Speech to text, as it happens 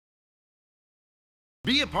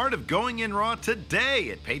Be a part of Going In Raw today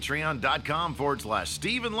at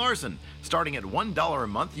patreon.com/Steven Larson. Starting at $1 a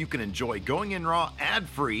month, you can enjoy Going In Raw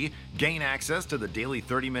ad-free, gain access to the daily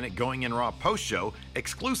 30-minute Going In Raw post show,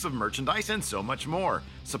 exclusive merchandise, and so much more.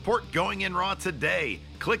 Support Going In Raw today.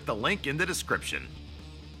 Click the link in the description.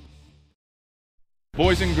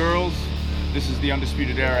 Boys and girls, this is the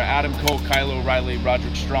Undisputed Era. Adam Cole, Kyle O'Reilly,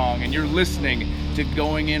 Roderick Strong, and you're listening to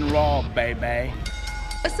Going In Raw, baby.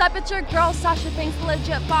 What's up, it's your girl, Sasha Banks, the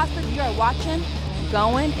legit boss, and you're watching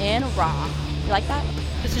Going In Raw. You like that?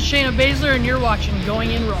 This is Shayna Baszler, and you're watching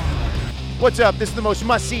Going In Raw. What's up? This is the most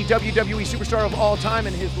must-see WWE superstar of all time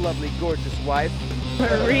and his lovely, gorgeous wife,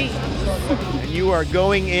 Marie. and you are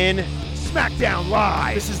going in SmackDown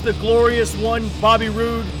Live. This is the glorious one, Bobby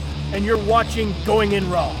Roode, and you're watching Going In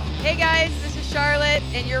Raw. Hey guys, this is Charlotte,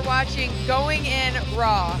 and you're watching Going In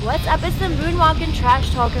Raw. What's up? It's the moonwalking,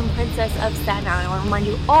 trash talking princess of Staten Island. I want to remind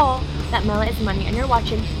you all that Mela is money, and you're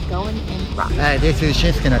watching Going In Raw. Hi, this is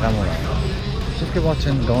Shinsuke Nakamura. Shinsuke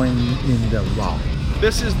watching Going In the Raw.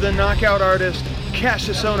 This is the knockout artist,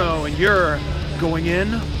 Cassius Ohno, and you're Going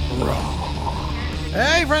In Raw.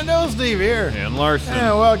 Hey, friendo, Steve here. And Larson.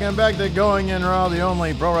 And welcome back to Going In Raw, the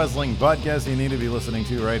only pro wrestling podcast you need to be listening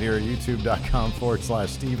to right here at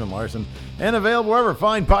youtube.com/Steven Larson. And available wherever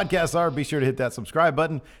fine podcasts are. Be sure to hit that subscribe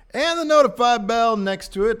button and the notify bell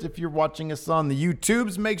next to it. If you're watching us on the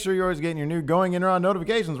YouTubes, make sure you're always getting your new Going In Raw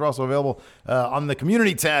notifications. We're also available on the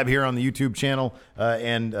community tab here on the YouTube channel.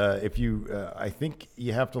 If you, I think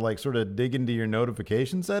you have to like sort of dig into your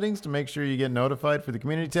notification settings to make sure you get notified for the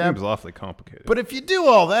community tab. Seems awfully complicated. But if you do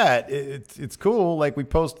all that, it's cool. Like we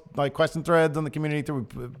post like question threads on the community through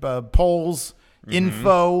polls,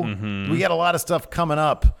 info. We got a lot of stuff coming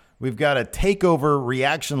up. We've got a takeover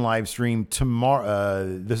reaction live stream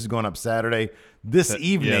tomorrow. This is going up Saturday. This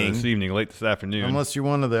evening. Yeah, this evening, late this afternoon. Unless you're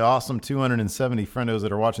one of the awesome 270 friendos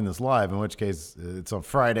that are watching this live, in which case it's on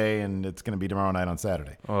Friday and it's going to be tomorrow night on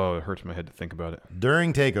Saturday. Oh, it hurts my head to think about it.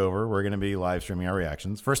 During Takeover, we're going to be live streaming our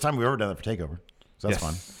reactions. First time we've ever done that for Takeover, so that's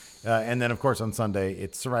fun. And then, of course, on Sunday,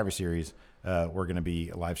 it's Survivor Series. We're going to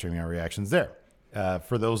be live streaming our reactions there.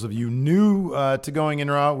 For those of you new to Going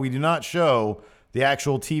In Raw, we do not show the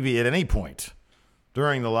actual TV at any point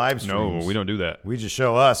during the live streams. No, we don't do that. We just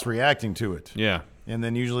show us reacting to it. Yeah. And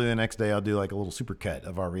then usually the next day I'll do like a little super cut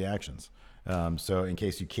of our reactions. So in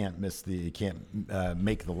case you can't make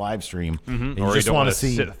the live stream, and or you just want to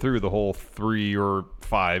sit through the whole 3 or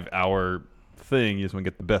 5 hour thing, you just want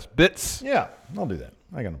to get the best bits. Yeah, I'll do that.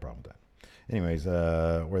 I got no problem with that. Anyways,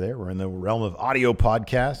 we're there. We're in the realm of audio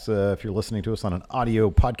podcasts. If you're listening to us on an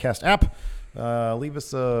audio podcast app, leave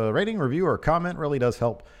us a rating, review, or comment. Really does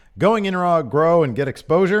help Going In Raw grow and get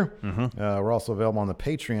exposure. We're also available on the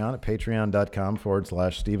Patreon at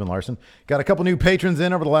patreon.com/Steven Larson. Got a couple new patrons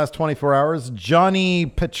in over the last 24 hours. Johnny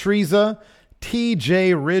Patriza,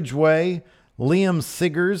 TJ Ridgway, Liam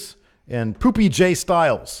Siggers, and Poopy J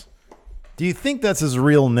Styles. Do you think that's his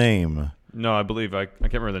real name? No, I believe I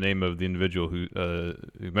can't remember the name of the individual who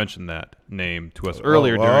mentioned that name to us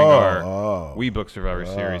earlier during our We Book Survivor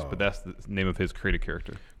series, but that's the name of his created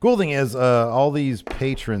character. Cool thing is, all these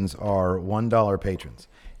patrons are $1 patrons,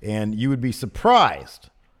 and you would be surprised,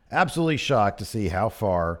 absolutely shocked to see how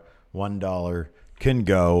far $1 can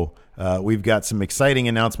go. We've got some exciting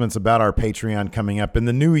announcements about our Patreon coming up in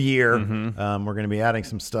the new year. We're going to be adding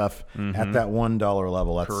some stuff at that $1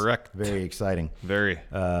 level. That's correct. Very exciting. Very.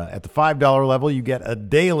 At the $5 level, you get a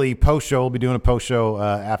daily post show. We'll be doing a post show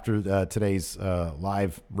after today's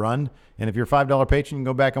live run. And if you're a $5 patron, you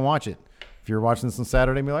can go back and watch it. If you're watching this on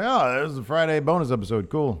Saturday, be like, oh, there's a Friday bonus episode.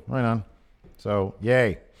 Cool. Right on. So,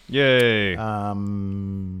 yay. Yay.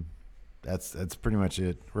 That's pretty much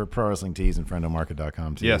it. We're at Pro Wrestling Tees and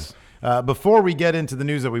FriendoMarket.com too. Yes. Before we get into the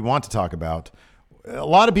news that we want to talk about, a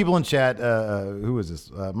lot of people in chat, who is this?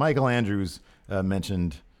 Michael Andrews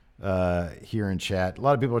mentioned here in chat. A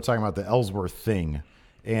lot of people are talking about the Ellsworth thing,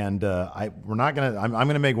 and I'm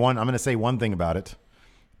going to say one thing about it,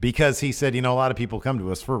 because he said, a lot of people come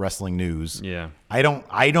to us for wrestling news. Yeah. I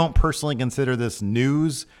don't personally consider this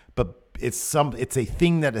news, but it's a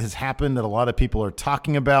thing that has happened that a lot of people are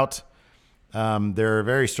talking about. There are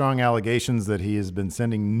very strong allegations that he has been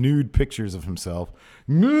sending nude pictures of himself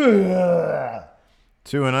to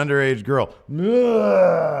an underage girl.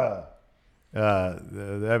 The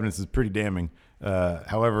evidence is pretty damning.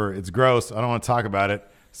 However, it's gross. I don't want to talk about it.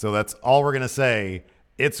 So that's all we're going to say.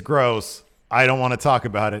 It's gross. I don't want to talk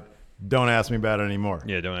about it. Don't ask me about it anymore.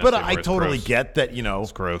 Yeah, don't ask But me I totally get that,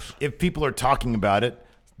 it's gross. If people are talking about it,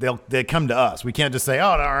 they come to us. We can't just say,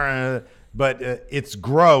 oh, no, but it's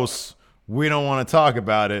gross. We don't want to talk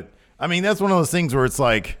about it. I mean, that's one of those things where it's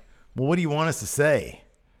like, Well, what do you want us to say?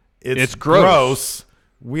 It's gross.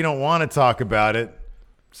 We don't want to talk about it,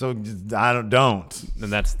 so don't.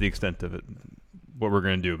 And that's the extent of it. What we're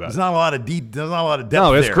going to do about There's it. not a lot of depth.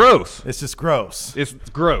 No, it's there. gross. It's just gross. It's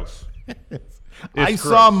gross. I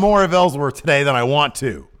saw more of Ellsworth today than I want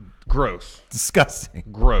to. Gross. Disgusting.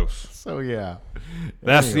 Gross. So yeah,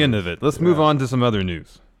 that's the end of it. Let's move on to some other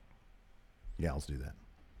news. Yeah, let's do that.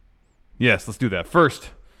 Yes, let's do that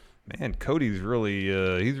first. Man, Cody's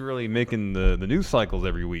really he's really making the news cycles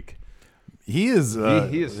every week. He is.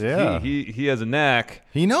 He has a knack.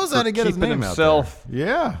 He knows how to get his name himself out there.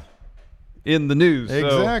 Yeah, in the news.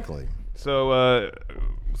 Exactly. So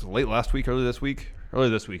was it late last week, early this week,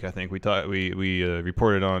 I think we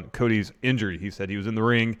reported on Cody's injury. He said he was in the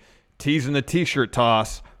ring, teasing a T-shirt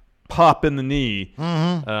toss, pop in the knee.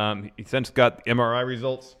 Mm-hmm. He since got MRI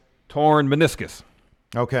results, torn meniscus.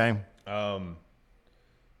 Okay.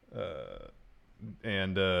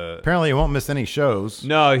 And apparently he won't miss any shows.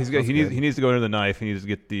 No, he needs to go into the knife. He needs to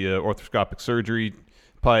get the orthoscopic surgery.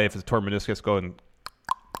 Probably if it's a torn meniscus, go and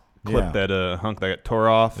clip that hunk that got tore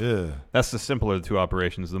off. Yeah. That's the simpler of the two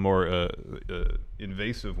operations. The more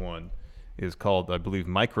invasive one is called, I believe,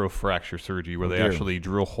 microfracture surgery, where they actually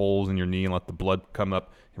drill holes in your knee and let the blood come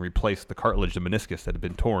up and replace the cartilage, the meniscus that had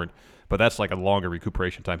been torn. But that's like a longer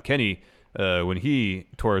recuperation time. Kenny, when he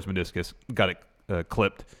tore his meniscus, got it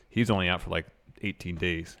clipped. He's only out for like 18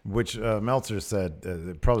 days. Which Meltzer said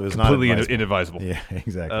it probably was completely not inadvisable. Yeah,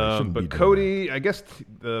 exactly. But Cody, I guess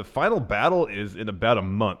the final battle is in about a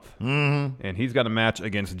month. Mm-hmm. And he's got a match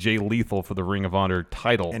against Jay Lethal for the Ring of Honor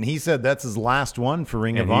title. And he said that's his last one for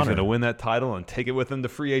Ring of And Honor. he's going to win that title and take it with him to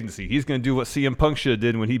free agency. He's going to do what CM Punk should have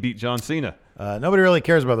did when he beat John Cena. Nobody really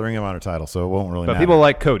cares about the Ring of Honor title, so it won't really matter. But people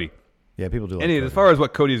like Cody. Yeah, people do like Cody. As far as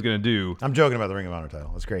what Cody's going to do. I'm joking about the Ring of Honor title.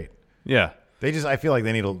 That's great. Yeah. I feel like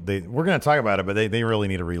they need to, we're going to talk about it, but they really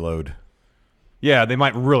need to reload. Yeah, they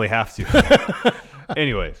might really have to.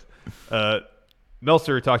 Anyways,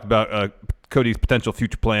 Meltzer talked about Cody's potential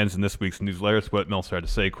future plans in this week's newsletter. It's what Meltzer had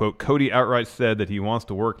to say. Quote, Cody outright said that he wants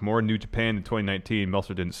to work more in New Japan in 2019.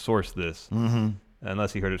 Meltzer didn't source this. Mm-hmm.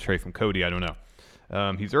 Unless he heard it straight from Cody. I don't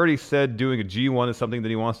know. He's already said doing a G1 is something that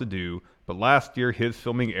he wants to do, but last year his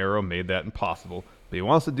filming Arrow made that impossible. But he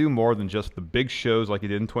wants to do more than just the big shows like he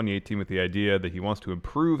did in 2018 with the idea that he wants to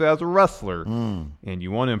improve as a wrestler. And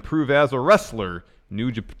you want to improve as a wrestler,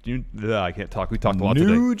 I can't talk. We talked a lot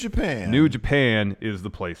today. New Japan. New Japan is the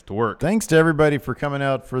place to work. Thanks to everybody for coming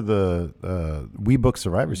out for the We Book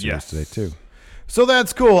Survivor Series today, too. So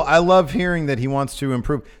that's cool. I love hearing that he wants to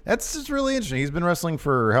improve. That's just really interesting. He's been wrestling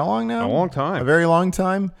for how long now? A long time. A very long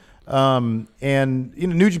time. And,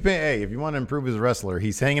 New Japan, hey, if you want to improve as a wrestler,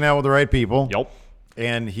 he's hanging out with the right people. Yep.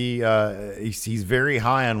 And he's very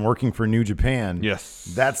high on working for New Japan.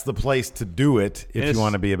 Yes. That's the place to do it if you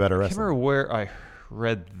want to be a better wrestler. I can't remember where I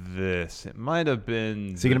read this. It might have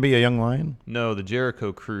been... Is he going to be a young lion? No, the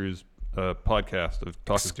Jericho Cruise podcast of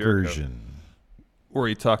Talk Excursion. Jericho, where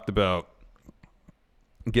he talked about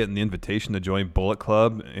getting the invitation to join Bullet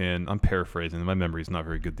Club, and I'm paraphrasing. My memory is not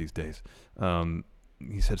very good these days.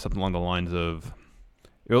 He said something along the lines of,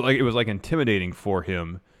 it was like intimidating for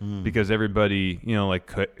him because everybody,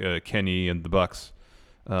 like Kenny and the Bucks,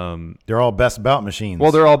 they're all best bout machines.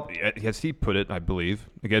 Well, they're all, as he put it, I believe,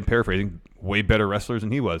 again paraphrasing, way better wrestlers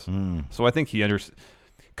than he was. So I think he understands.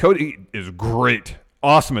 Cody is great.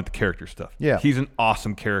 Awesome at the character stuff. Yeah. He's an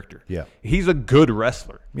awesome character. Yeah. He's a good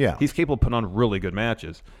wrestler. Yeah. He's capable of putting on really good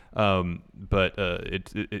matches. But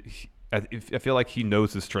I feel like he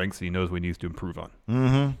knows his strengths and he knows what he needs to improve on.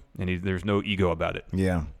 Mm-hmm. And there's no ego about it.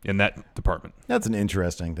 Yeah. In that department. That's an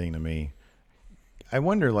interesting thing to me. I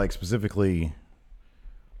wonder, like, specifically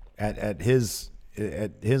at his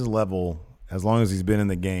level, as long as he's been in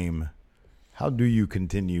the game, how do you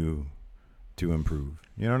continue to improve?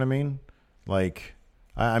 You know what I mean? Like,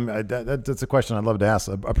 that's a question I'd love to ask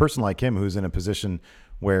a person like him who's in a position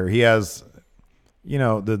where he has,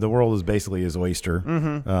 the world is basically his oyster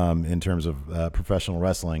in terms of professional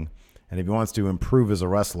wrestling. And if he wants to improve as a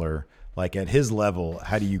wrestler, like at his level,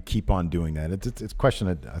 how do you keep on doing that? It's a question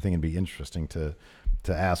that I think it'd be interesting to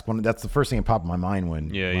ask. That's the first thing that popped in my mind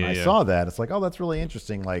when I saw that. It's like, oh, that's really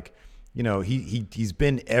interesting. Like, he's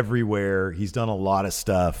been everywhere. He's done a lot of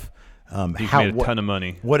stuff. He's made a ton of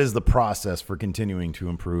money. What is the process for continuing to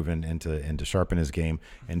improve and to sharpen his game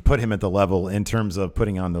and put him at the level in terms of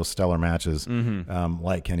putting on those stellar matches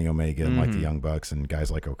like Kenny Omega and like the Young Bucks and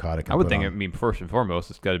guys like Okada? I would think, first and foremost,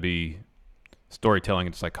 it's got to be storytelling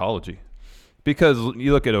and psychology. Because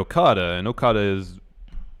you look at Okada, and Okada is,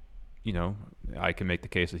 I can make the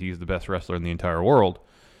case that he's the best wrestler in the entire world.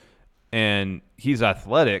 And he's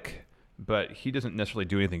athletic, but he doesn't necessarily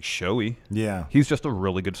do anything showy. Yeah. He's just a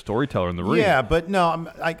really good storyteller in the ring. Yeah, but no,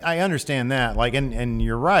 I understand that. Like, and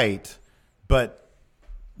you're right, but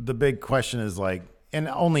the big question is like, and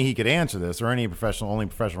only he could answer this, or only professional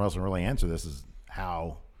wrestler really answer this is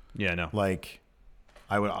how. Yeah, no. Like,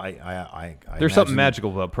 I there's something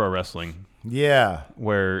magical about pro wrestling. Yeah,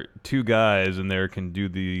 where two guys in there can do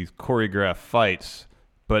these choreographed fights,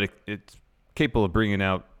 but it's capable of bringing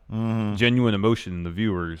out genuine emotion in the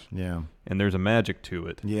viewers. Yeah, and there's a magic to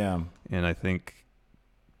it. Yeah, and I think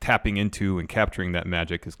tapping into and capturing that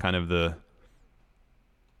magic is kind of the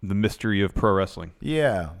mystery of pro wrestling.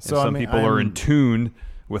 Yeah, so some people are in tune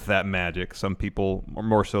with that magic. Some people are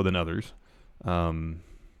more so than others.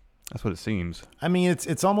 That's what it seems. I mean,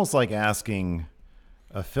 it's almost like asking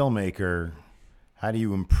a filmmaker, how do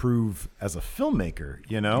you improve as a filmmaker?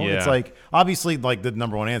 You know, it's like, obviously, like the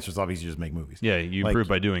number one answer is obviously just make movies. Yeah, you improve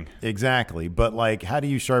by doing. Exactly. But like, how do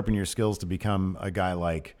you sharpen your skills to become a guy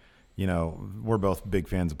like, you know, we're both big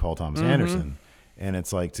fans of Paul Thomas Anderson. And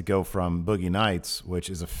it's like to go from Boogie Nights, which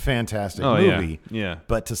is a fantastic movie,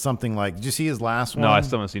 but to something like, did you see his last one? No, I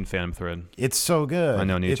still haven't seen Phantom Thread. It's so good. I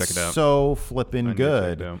know, I need to check it out. It's so flippin'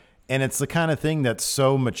 good. And it's the kind of thing that's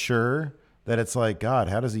so mature that it's like, God,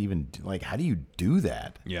 how does he even, like, how do you do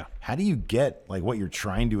that? Yeah. How do you get, like, what you're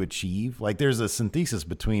trying to achieve? Like, there's a synthesis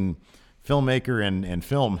between filmmaker and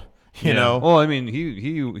film, you know? Well, I mean,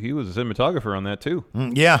 he was a cinematographer on that, too.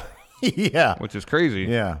 Yeah. Yeah. Which is crazy.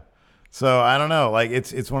 Yeah. So I don't know, like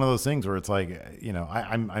it's one of those things where it's like, you know,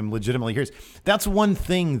 I'm legitimately curious. That's one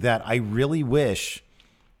thing that I really wish.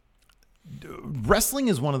 Wrestling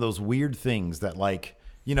is one of those weird things that, like,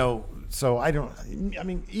 you know, so I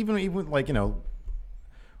mean, even like, you know,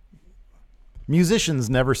 musicians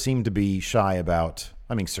never seem to be shy about.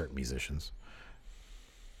 I mean, certain musicians.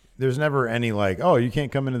 There's never any like, oh, you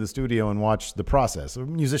can't come into the studio and watch the process.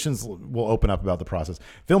 Musicians will open up about the process.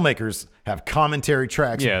 Filmmakers have commentary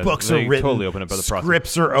tracks. Books are written. Totally open up about the process.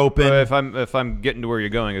 Scripts are open. But if I'm getting to where you're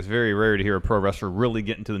going, it's very rare to hear a pro wrestler really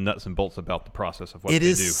get into the nuts and bolts about the process of what they do. It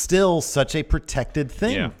is still such a protected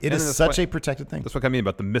thing. Yeah. It is such a protected thing. That's what I mean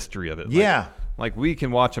about the mystery of it. Yeah. Like we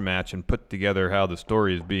can watch a match and put together how the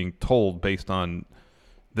story is being told based on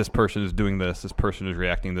this person is doing this person is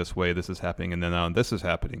reacting this way, this is happening, and then now this is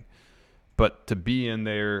happening. But to be in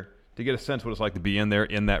there, to get a sense of what it's like to be in there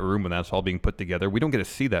in that room when that's all being put together, we don't get to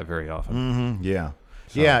see that very often. Yeah.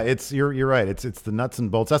 So. Yeah, you're right. It's the nuts and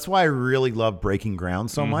bolts. That's why I really love Breaking Ground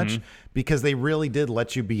so much, because they really did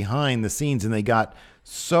let you behind the scenes and they got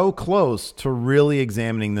so close to really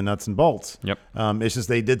examining the nuts and bolts. Yep. It's just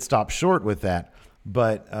they did stop short with that.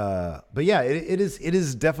 But yeah, it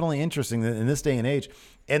is definitely interesting in this day and age.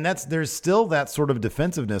 And there's still that sort of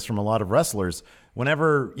defensiveness from a lot of wrestlers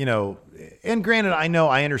whenever, you know, and granted,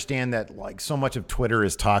 I understand that like so much of Twitter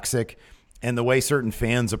is toxic and the way certain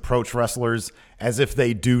fans approach wrestlers as if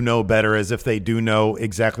they do know better, as if they do know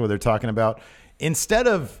exactly what they're talking about. Instead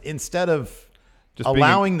of just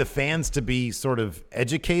allowing the fans to be sort of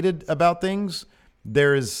educated about things,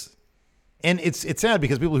 and it's sad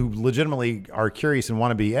because people who legitimately are curious and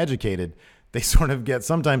want to be educated, they sort of get,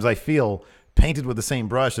 sometimes I feel, painted with the same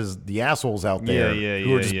brush as the assholes out there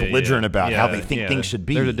who are just belligerent about how they think things should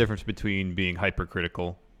be. There's a difference between being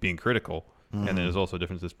hypercritical, being critical, and then there's also a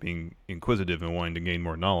difference just being inquisitive and wanting to gain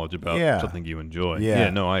more knowledge about something you enjoy. Yeah,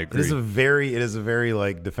 no, I agree. It is a very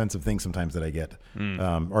like defensive thing sometimes that I get,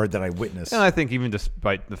 or that I witness. And I think even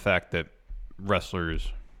despite the fact that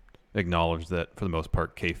wrestlers acknowledge that for the most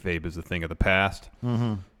part kayfabe is a thing of the past, I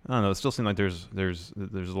don't know. It still seems like there's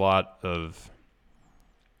a lot of.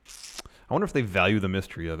 I wonder if they value the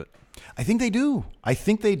mystery of it. I think they do. I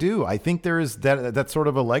think there is that sort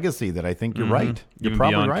of a legacy that I think you're right. You're Even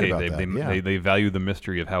probably right about that. They value the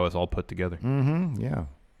mystery of how it's all put together. Yeah.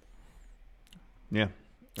 Yeah.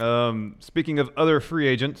 Speaking of other free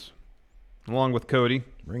agents, along with Cody,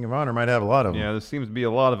 Ring of Honor might have a lot of them. Yeah, there seems to be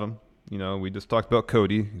a lot of them. You know, we just talked about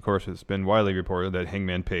Cody. Of course, it's been widely reported that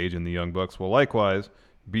Hangman Page and the Young Bucks will likewise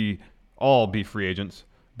be free agents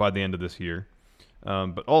by the end of this year.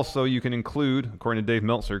 But also you can include, according to Dave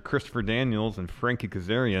Meltzer, Christopher Daniels and Frankie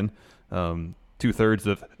Kazarian, 2/3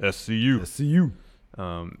 of SCU.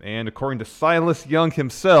 And according to Silas Young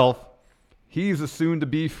himself, he's a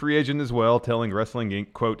soon-to-be free agent as well, telling Wrestling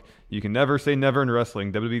Inc., quote, "You can never say never in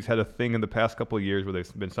wrestling. WWE's had a thing in the past couple of years where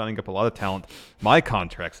they've been signing up a lot of talent. My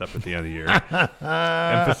contract's up at the end of the year."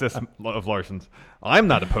 Emphasis of Larson's. "I'm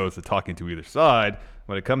not opposed to talking to either side.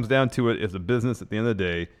 When it comes down to it, it's a business at the end of the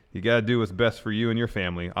day. You got to do what's best for you and your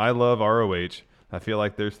family. I love ROH. I feel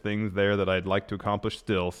like there's things there that I'd like to accomplish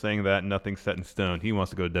still. Saying that, nothing's set in stone. He wants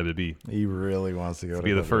to go to WWE. He really wants to go to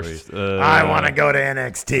be the WWE. first. I want to go to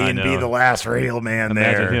NXT and be the last real man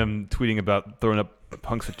there. Imagine him tweeting about throwing up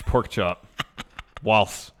punks of pork chop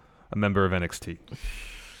whilst a member of NXT.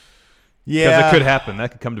 Yeah. Because it could happen.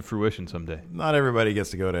 That could come to fruition someday. Not everybody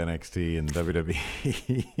gets to go to NXT and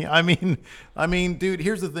WWE. I mean, dude,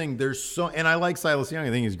 here's the thing. And I like Silas Young. I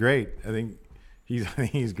think he's great. I think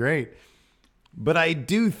he's great. But I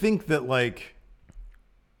do think that, like,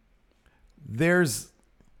 there's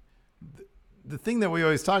the thing that we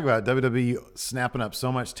always talk about, WWE snapping up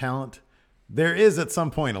so much talent. There is at some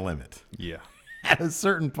point a limit. Yeah. At a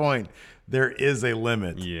certain point, there is a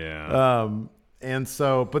limit. Yeah. And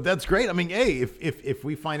so, but that's great. I mean, hey, if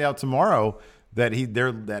we find out tomorrow that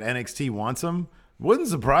that NXT wants him, wouldn't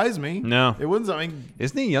surprise me. No, it wouldn't. I mean,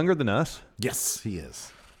 isn't he younger than us? Yes, he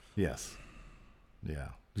is. Yes. Yeah.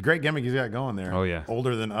 It's a great gimmick he's got going there. Oh yeah.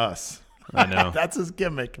 Older than us. I know. That's his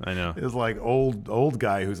gimmick. I know. It's like old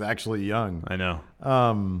guy who's actually young. I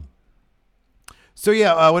know. So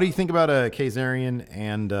yeah, what do you think about Kazarian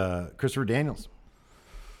and Christopher Daniels?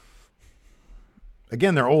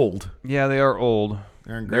 Again, they're old. Yeah, they are old.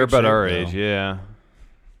 They're about our age, yeah.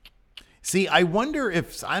 See, I wonder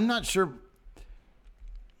if, I'm not sure.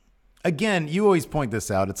 Again, you always point this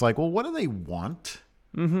out. It's like, well, what do they want?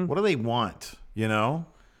 Mm-hmm. What do they want? You know?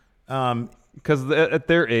 Because at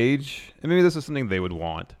their age, and maybe this is something they would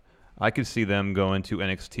want. I could see them going to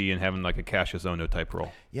NXT and having like a Cassius Ohno type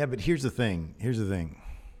role. Yeah, but here's the thing.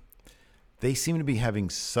 They seem to be having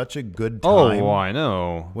such a good time. Oh, I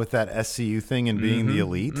know. With that SCU thing and being the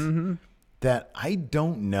elite that I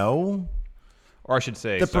don't know. Or I should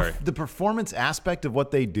say, the performance aspect of what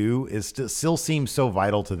they do is still seems so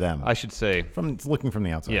vital to them. I should say. From looking from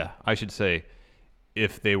the outside. Yeah, I should say.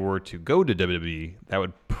 If they were to go to WWE, that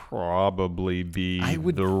would probably be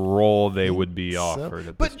the role they would be offered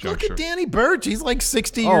at this juncture. But look at Danny Burch. He's like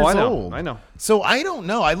 60 years old. I know. So I don't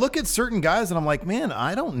know. I look at certain guys and I'm like, man,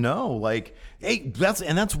 I don't know. Like, hey,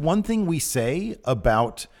 that's one thing we say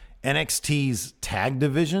about NXT's tag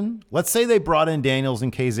division. Let's say they brought in Daniels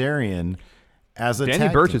and Kazarian as a Danny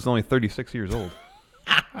tag Burch team. is only 36 years old.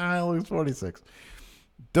 He's 46.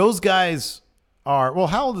 Those guys are, well,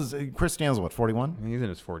 how old is Chris Daniels? What, 41? He's in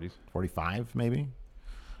his 40s. 45, maybe?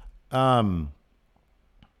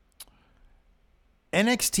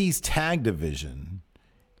 NXT's tag division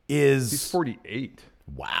is... He's 48.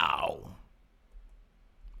 Wow.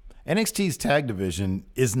 NXT's tag division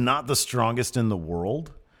is not the strongest in the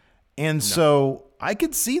world. And so I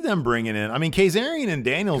could see them bringing in... I mean, Kazarian and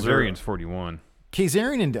Daniels Kazarian's 41.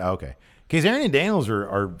 Kazarian and Daniels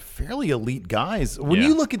are fairly elite guys. When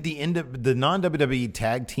you look at the non-WWE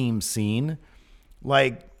tag team scene,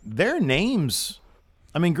 like their names,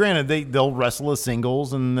 I mean, granted, they'll wrestle as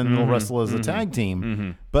singles and then they'll wrestle as a tag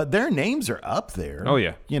team, but their names are up there. Oh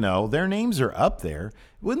yeah, you know, their names are up there. It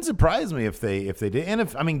wouldn't surprise me if they did.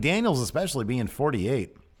 And Daniels especially being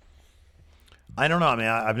 48. I don't know. I mean,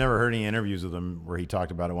 I've never heard any interviews with him where he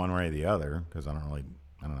talked about it one way or the other because I don't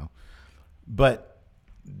know, but.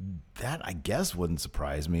 That, I guess, wouldn't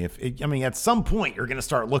surprise me. At some point, you're going to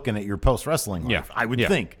start looking at your post-wrestling life, I would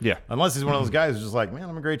think. Yeah. Unless he's one of those guys who's just like, man,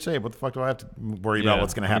 I'm in great shape. What the fuck do I have to worry about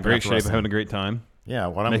what's going to happen I'm in after great shape, wrestling? having a great time. Yeah.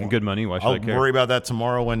 Making good money. Why should I care? I'll worry about that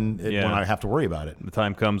tomorrow when I have to worry about it. The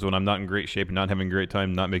time comes when I'm not in great shape and not having a great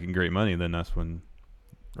time, not making great money, then that's when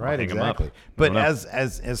Right, exactly. But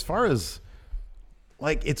as far as...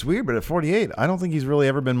 Like, it's weird, but at 48, I don't think he's really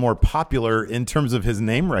ever been more popular in terms of his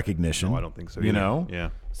name recognition. No, I don't think so either. You know? Yeah.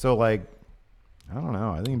 So, like... I don't know.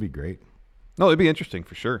 I think it'd be great. No, it'd be interesting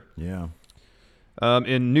for sure. Yeah.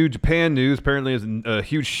 In New Japan news, apparently there's a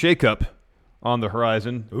huge shakeup on the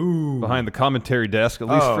horizon behind the commentary desk, at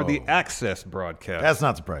least for the Access broadcast. That's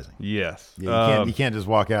not surprising. Yes. Yeah, you can't just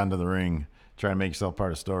walk out into the ring, try to make yourself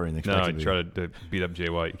part of the story. And try to beat up Jay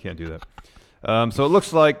White. You can't do that. So it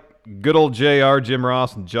looks like good old JR, Jim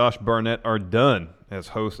Ross, and Josh Barnett are done as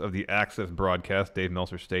hosts of the Access broadcast. Dave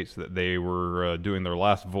Meltzer states that they were doing their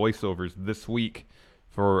last voiceovers this week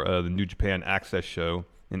for the New Japan Access show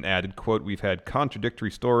and added, quote, "We've had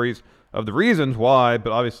contradictory stories of the reasons why,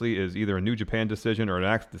 but obviously is either a New Japan decision or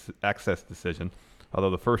an Access decision.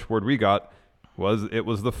 Although the first word we got was it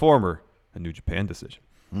was the former, a New Japan decision."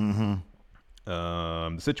 Mm-hmm.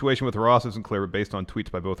 The situation with Ross isn't clear, but based on tweets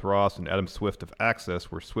by both Ross and Adam Swift of Access,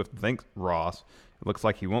 where Swift thanks Ross, it looks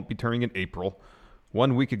like he won't be turning in April.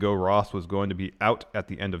 1 week ago, Ross was going to be out at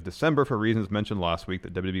the end of December for reasons mentioned last week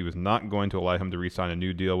that WWE was not going to allow him to re-sign a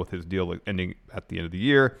new deal with his deal ending at the end of the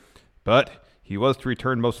year, but he was to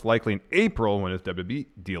return most likely in April when his WWE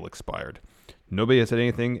deal expired. Nobody has said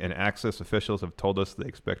anything, and Access officials have told us they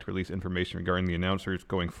expect to release information regarding the announcers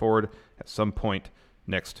going forward at some point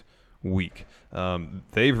next week.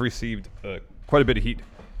 They've received quite a bit of heat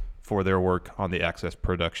for their work on the Access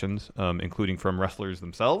productions, including from wrestlers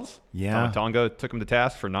themselves. Yeah. Tama Tonga took them to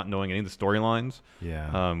task for not knowing any of the storylines.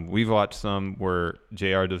 Yeah. We've watched some where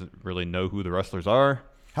JR doesn't really know who the wrestlers are.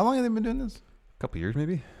 How long have they been doing this? A couple years,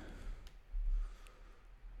 maybe.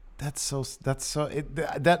 That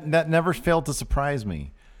never failed to surprise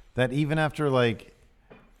me. That even after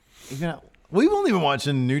we've only been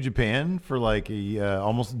watching New Japan for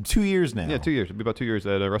almost 2 years now. Yeah, 2 years. It'll be about 2 years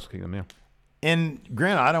at Wrestle Kingdom, yeah. And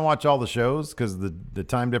granted, I don't watch all the shows because the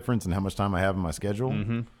time difference and how much time I have in my schedule.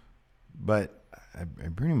 Mm-hmm. But I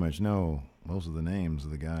pretty much know most of the names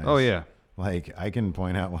of the guys. Oh, yeah. Like, I can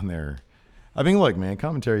point out when they're... I mean, look, man,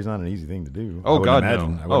 commentary is not an easy thing to do. Oh, God,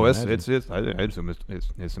 imagine. no. Oh, I assume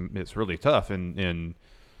it's really tough.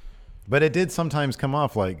 But it did sometimes come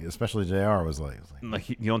off especially JR was like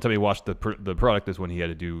the only time he watched the product is when he had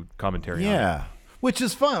to do commentary. Yeah, on it. Which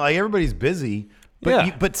is fun. Like, everybody's busy, but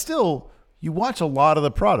Yeah. but still, you watch a lot of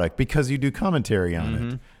the product because you do commentary on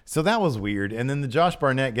it. So that was weird. And then the Josh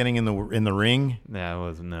Barnett getting in the ring. That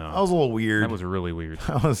was That was a little weird. That was really weird.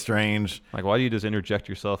 That was strange. Like, why do you just interject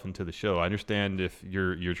yourself into the show? I understand if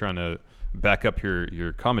you're trying to back up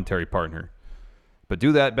your commentary partner, but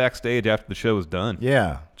do that backstage after the show is done.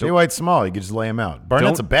 Yeah. Jay White's small. You could just lay him out.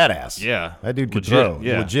 Barnett's a badass. Yeah. That dude could Legit, throw.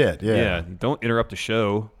 yeah. Legit. Yeah. Yeah. Don't interrupt the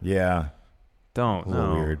show. Yeah. Don't. A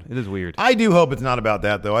little No. weird. It is weird. I do hope it's not about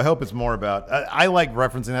that, though. I hope it's more about... I like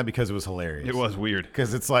referencing that because it was hilarious. It was weird.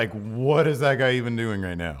 Because it's like, what is that guy even doing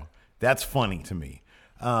right now? That's funny to me.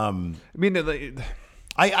 I mean...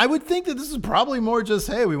 I would think that this is probably more just,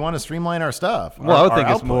 hey, we want to streamline our stuff. Well, I would think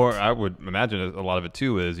it's output. more. I would imagine a lot of it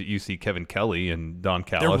too is you see Kevin Kelly and Don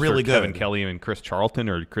Callis. They're really or good. Kevin Kelly and Chris Charlton,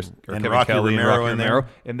 or Kevin Rocky Kelly Romero and in Rocky there. Romero,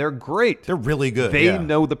 and they're great. They're really good. They yeah.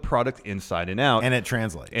 know the product inside and out, and it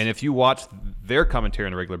translates. And if you watch their commentary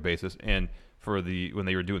on a regular basis, and when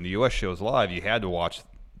they were doing the U.S. shows live, you had to watch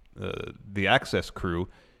the Access crew.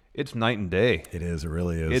 It's night and day. It is. It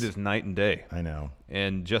really is. It is night and day. I know.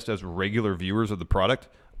 And just as regular viewers of the product,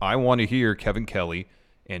 I want to hear Kevin Kelly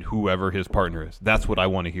and whoever his partner is. That's what I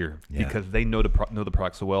want to hear because they know the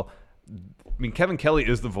product so well. I mean, Kevin Kelly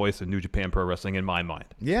is the voice of New Japan Pro Wrestling in my mind.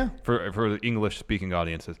 Yeah. For the English-speaking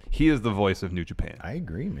audiences, he is the voice of New Japan. I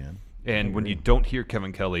agree, man. And when you don't hear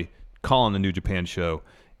Kevin Kelly call on the New Japan show,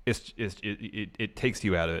 it takes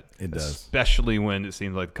you out of it. It does. Especially when it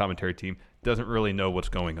seems like the commentary team doesn't really know what's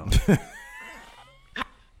going on.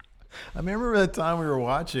 I remember that time we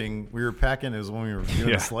were packing, it was when we were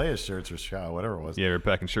doing the Slayer shirts or whatever it was. Yeah, we were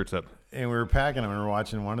packing shirts up. And we were packing them and we were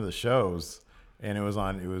watching one of the shows, and it was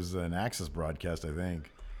an Access broadcast, I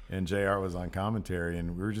think. And JR was on commentary,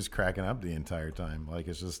 and we were just cracking up the entire time. Like,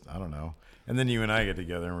 it's just, I don't know. And then you and I get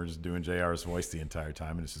together, and we're just doing JR's voice the entire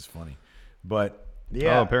time, and it's just funny. But,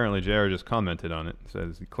 yeah. Oh, apparently JR just commented on it. It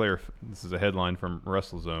says, this is a headline from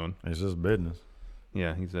WrestleZone. It's just business.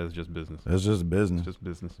 Yeah, he says just business. It's just business. It's just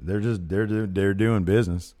business. They're doing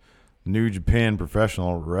business. New Japan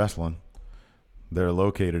Professional Wrestling. They're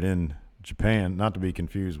located in Japan, not to be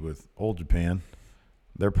confused with Old Japan.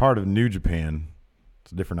 They're part of New Japan.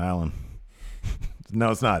 It's a different island.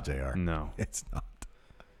 No, it's not, JR. No, it's not.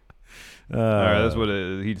 All right, that's what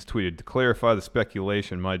he just tweeted. To clarify the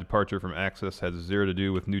speculation, my departure from Access has zero to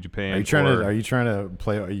do with New Japan. Are you trying to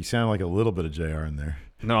play? You sound like a little bit of JR in there.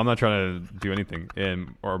 No, I'm not trying to do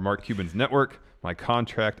anything. Or Mark Cuban's network, my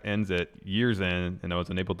contract ends at year's end, and I was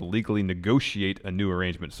unable to legally negotiate a new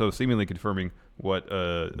arrangement. So seemingly confirming what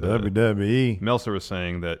WWE Meltzer was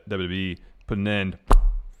saying, that WWE put an end.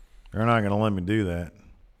 They're not going to let me do that.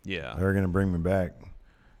 Yeah, they're going to bring me back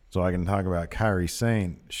so I can talk about Kairi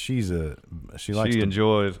Sane. She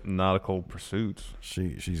enjoys nautical pursuits.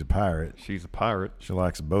 She's a pirate. She's a pirate. She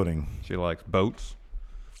likes boating. She likes boats.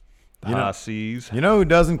 High seas. You know who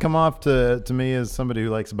doesn't come off to me as somebody who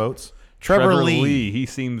likes boats? Trevor Lee. He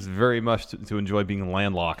seems very much to enjoy being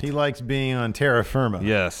landlocked. He likes being on terra firma.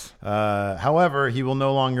 Yes. However, he will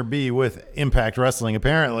no longer be with Impact Wrestling.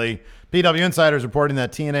 Apparently, PW Insider is reporting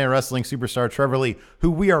that TNA Wrestling superstar Trevor Lee,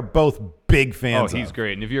 who we are both big fans of. Oh, he's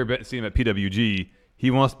great. And if you ever see him at PWG,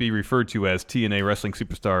 he wants to be referred to as TNA Wrestling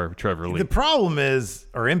superstar Trevor Lee. The problem is,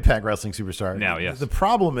 or Impact Wrestling superstar. Now, yes. The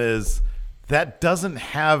problem is that doesn't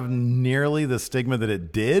have nearly the stigma that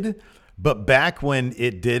it did. But back when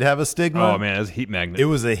it did have a stigma, oh man, it was a heat magnet. It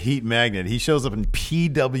was a heat magnet. He shows up in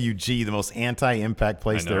PWG, the most anti-Impact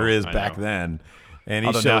place there is back then, and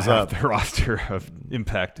he shows up. The roster of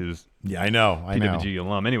Impact is Yeah, I know. PWG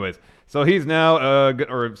alum. Anyways, so he's now,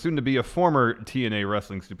 or soon to be a former TNA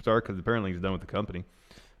wrestling superstar because apparently he's done with the company.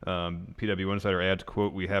 PW Insider adds,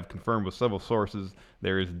 quote, "We have confirmed with several sources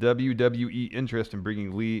there is WWE interest in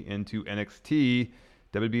bringing Lee into NXT.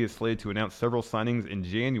 WWE is slated to announce several signings in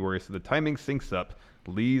January, so the timing syncs up.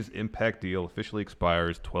 Lee's Impact deal officially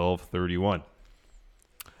expires 12/31.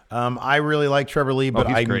 I really like Trevor Lee, but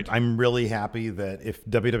great. I'm really happy that if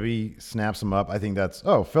WWE snaps him up, I think that's,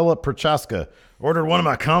 Philip Prochaska ordered one of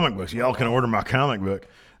my comic books. Y'all can order my comic book.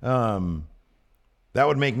 That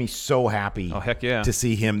would make me so happy. Oh, heck yeah. To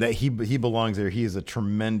see him, that he belongs there. He is a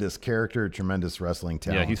tremendous character, tremendous wrestling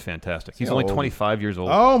talent. Yeah, he's fantastic. He's only 25 years old.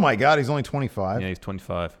 Oh, my God. He's only 25. Yeah, he's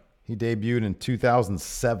 25. He debuted in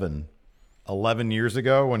 2007, 11 years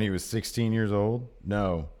ago when he was 16 years old.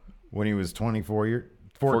 No, when he was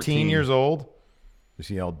 14 years old. You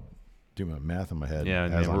see, I'll do my math in my head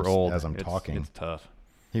we're old. As I'm talking. It's tough.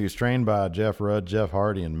 He was trained by Jeff Rudd, Jeff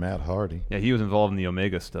Hardy, and Matt Hardy. Yeah, he was involved in the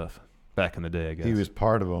Omega stuff back in the day, I guess. He was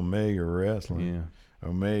part of Omega Wrestling. Yeah.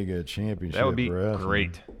 Omega Championship That would be Wrestling.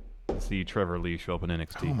 Great to see Trevor Lee show up in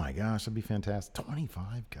NXT. Oh, my gosh. That'd be fantastic.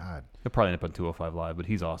 25? God. He'll probably end up on 205 Live, but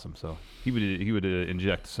he's awesome. So he would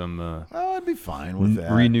inject some I'd be fine with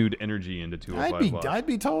that. Renewed energy into 205 Live. I'd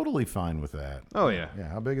be totally fine with that. Oh, yeah. Yeah,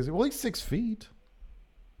 how big is he? Well, he's 6 feet.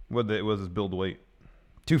 What was his build weight?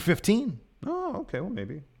 215. Oh, okay. Well,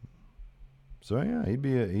 maybe. So yeah, he'd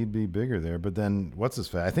be bigger there. But then what's his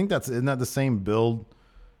fat? I think isn't that the same build,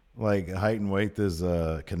 like height and weight as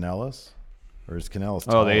Kanellis, or is Kanellis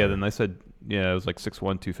taller? Oh, yeah. Then they said it was like 6'1",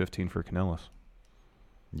 215 for Kanellis.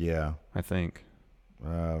 Yeah, I think.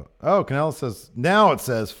 Kanellis says now it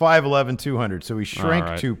says 5'11", 200. So he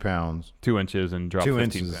shrank 2 pounds, 2 inches, and dropped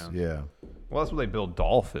 15 pounds. Yeah. Well, that's what they build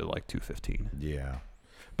Dolph at, like 215. Yeah,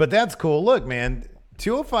 but that's cool. Look, man.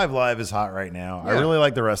 205 Live is hot right now. Yeah. I really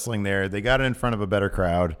like the wrestling there. They got it in front of a better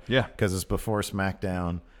crowd. Yeah, because it's before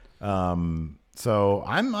SmackDown. So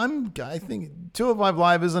I think 205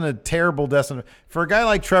 Live isn't a terrible destination for a guy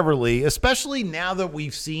like Trevor Lee, especially now that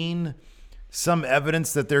we've seen some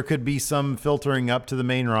evidence that there could be some filtering up to the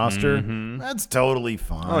main roster. Mm-hmm. That's totally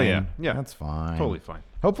fine. Oh yeah, that's fine. Totally fine.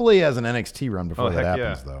 Hopefully, he has an NXT run before that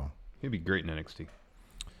happens, though. He'd be great in NXT.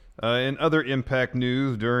 In other Impact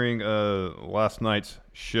news, during last night's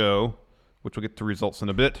show, which we'll get to results in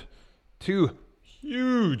a bit, 2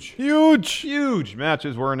 huge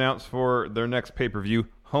matches were announced for their next pay-per-view.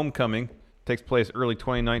 Homecoming takes place early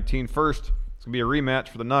 2019. First, it's going to be a rematch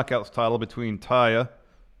for the Knockouts title between Taya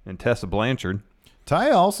and Tessa Blanchard.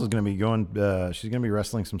 Taya also is going to be going, she's going to be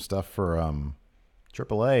wrestling some stuff for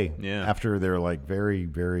AAA after their like very,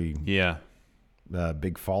 very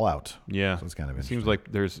big fallout. Yeah. So it's kind of interesting. It seems like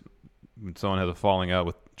when someone has a falling out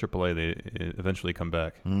with AAA, they eventually come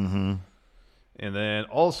back. Mm-hmm. And then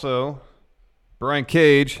also, Brian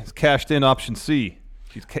Cage has cashed in option C.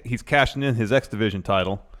 He's cashing in his X Division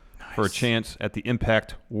title for a chance at the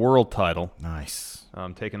Impact World title. Nice.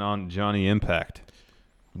 Taking on Johnny Impact.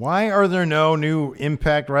 Why are there no new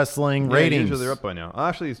Impact Wrestling ratings? Usually they're up by now.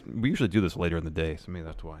 Actually, we usually do this later in the day, so maybe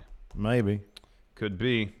that's why. Maybe. Could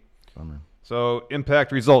be. Bummer. So,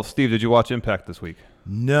 Impact results. Steve, did you watch Impact this week?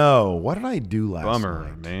 No. What did I do last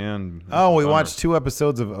night? Man. We watched 2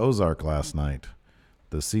 episodes of Ozark last night.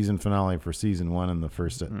 The season finale for season 1 and the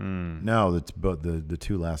first. No, the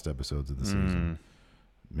 2 last episodes of the season.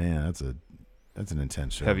 Man, that's an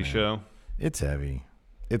intense show. Heavy show. It's heavy.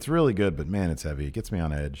 It's really good, but man, it's heavy. It gets me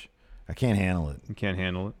on edge. I can't handle it. You can't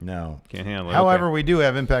handle it? No. Can't handle it. However, we do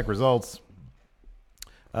have Impact results.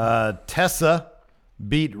 Tessa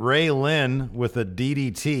beat Ray Lynn with a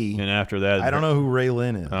DDT. And after that, I don't know who Ray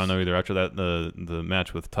Lynn is. I don't know either. After that, the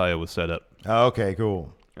match with Taya was set up. Oh, okay,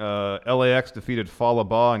 cool. LAX defeated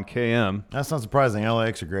Falaba and KM. That's not surprising.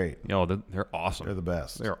 LAX are great. They're awesome. They're the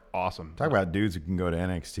best. They're awesome. Talk about dudes who can go to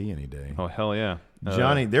NXT any day. Oh, hell yeah.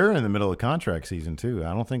 Johnny, they're in the middle of contract season too.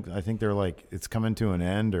 I think they're like, it's coming to an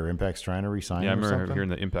end, or Impact's trying to re-sign him. I remember something. hearing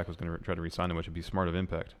that Impact was going to try to re-sign him, which would be smart of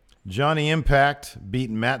Impact. Johnny Impact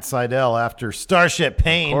beat Matt Sydal after Starship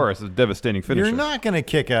Pain. Of course, it's a devastating finisher. You're not going to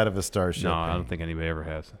kick out of a Starship Pain. I don't think anybody ever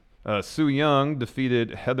has. Sue Young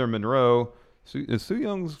defeated Heather Monroe. Is Sue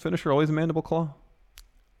Young's finisher always a mandible claw?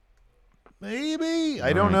 Maybe.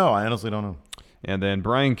 I don't know. I honestly don't know. And then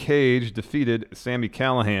Brian Cage defeated Sami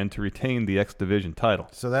Callihan to retain the X Division title.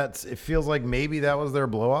 So it feels like maybe that was their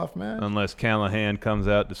blow-off match? Unless Callihan comes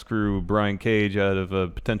out to screw Brian Cage out of a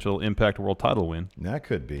potential Impact World title win. That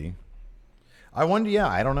could be. I wonder,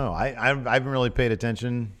 I don't know. I haven't really paid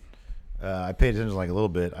attention. I paid attention like a little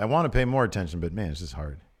bit. I want to pay more attention, but man, it's just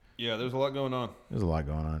hard. Yeah, there's a lot going on. There's a lot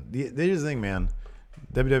going on. Here's the thing, man.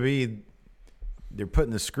 WWE, they're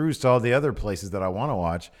putting the screws to all the other places that I want to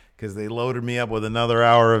watch because they loaded me up with another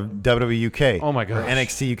hour of WWE UK. Oh my gosh. Or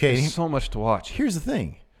NXT UK. There's so much to watch. Here's the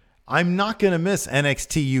thing. I'm not going to miss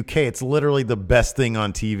NXT UK. It's literally the best thing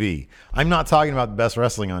on TV. I'm not talking about the best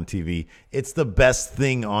wrestling on TV. It's the best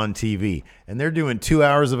thing on TV. And they're doing 2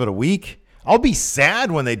 hours of it a week. I'll be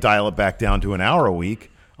sad when they dial it back down to an hour a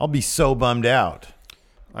week. I'll be so bummed out.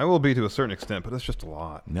 I will be to a certain extent, but that's just a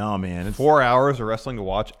lot. No, man. It's 4 hours of wrestling to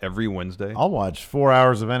watch every Wednesday. I'll watch 4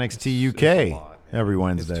 hours of NXT UK it's a lot, every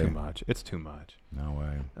Wednesday. It's too much. It's too much. No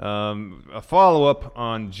way. A follow-up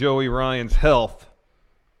on Joey Ryan's health.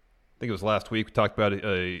 I think it was last week. We talked about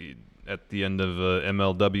it at the end of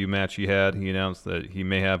MLW match he had. He announced that he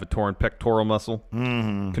may have a torn pectoral muscle.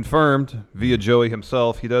 Mm-hmm. Confirmed via Joey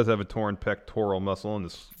himself. He does have a torn pectoral muscle, and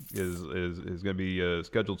this is going to be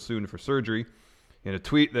scheduled soon for surgery. In a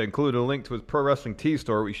tweet that included a link to his Pro Wrestling Tee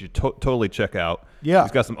store, which you should totally check out. Yeah.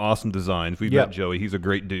 He's got some awesome designs. We've met Joey. He's a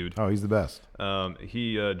great dude. Oh, he's the best.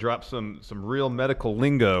 He dropped some real medical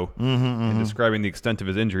lingo in describing the extent of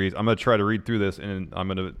his injuries. I'm going to try to read through this, and I'm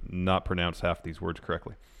going to not pronounce half these words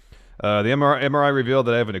correctly. The MRI revealed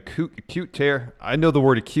that I have an acute tear. I know the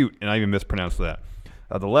word acute, and I even mispronounced that.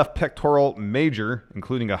 The left pectoral major,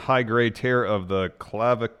 including a high-grade tear of the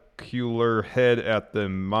clavicular head at the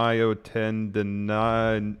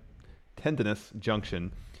myotendinous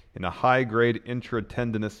junction, and a high-grade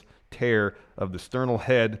intratendinous tear of the sternal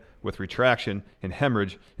head with retraction and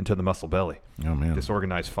hemorrhage into the muscle belly. Oh, man.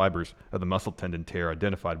 Disorganized fibers of the muscle tendon tear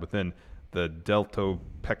identified within the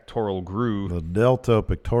deltopectoral groove. The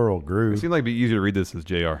deltopectoral groove. It seemed like it'd be easier to read this as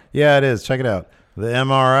JR. Yeah, it is. Check it out. The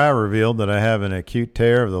MRI revealed that I have an acute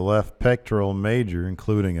tear of the left pectoral major,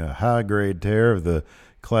 including a high-grade tear of the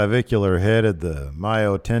clavicular head at the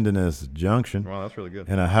myotendinous junction. Wow, that's really good.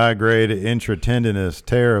 And a high-grade intratendinous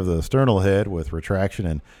tear of the sternal head with retraction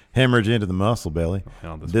and hemorrhage into the muscle belly.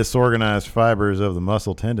 Disorganized fibers of the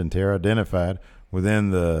muscle tendon tear identified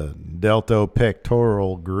within the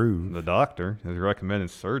deltopectoral groove. The doctor has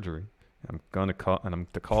recommended surgery. I'm to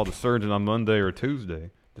call the surgeon on Monday or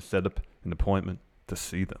Tuesday to set up an appointment to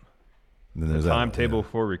see them. The timetable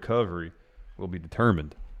for recovery will be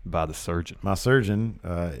determined by the surgeon. My surgeon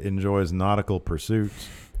enjoys nautical pursuits.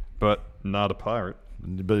 But not a pirate.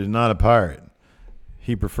 But he's not a pirate.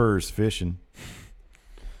 He prefers fishing.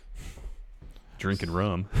 Drinking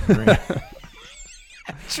rum.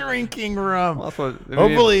 Drinking rum. Well,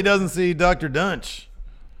 Hopefully he doesn't see Dr. Dunch.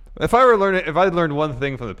 If I'd learned one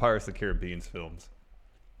thing from the Pirates of the Caribbean films,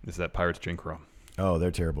 it's that pirates drink rum. Oh, they're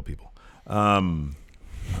terrible people. I'm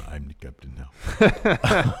the captain now.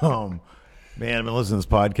 Man, I've been listening to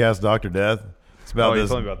this podcast, Dr. Death. It's about this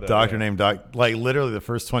doctor named Doc. Like, literally, the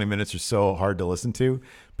first 20 minutes are so hard to listen to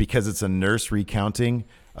because it's a nurse recounting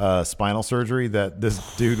spinal surgery that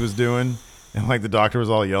this dude was doing. And, like, the doctor was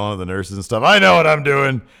all yelling at the nurses and stuff. I know what I'm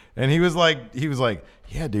doing. And he was like,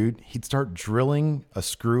 yeah, dude. He'd start drilling a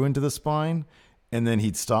screw into the spine, and then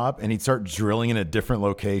he'd stop, and he'd start drilling in a different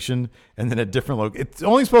location, and then a different It's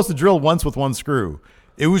only supposed to drill once with one screw.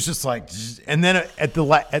 It was just like, and then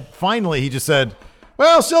finally he just said,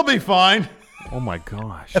 well, she'll be fine. Oh my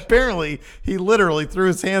gosh. Apparently he literally threw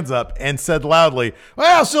his hands up and said loudly,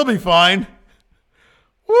 well, she'll be fine.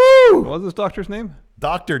 Woo! What was this doctor's name?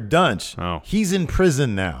 Dr. Dunch. Oh. He's in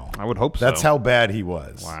prison now. I would hope so. That's how bad he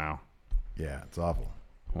was. Wow. Yeah, it's awful.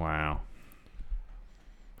 Wow.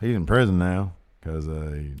 He's in prison now because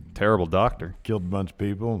terrible doctor. Killed a bunch of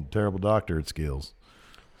people. Terrible doctor at skills.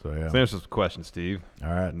 So, yeah. Let's answer this question, Steve. All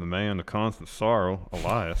right. And the man of constant sorrow,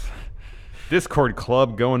 Elias. Discord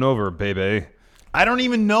Club going over, baby. I don't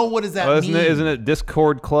even know what does that mean. Isn't it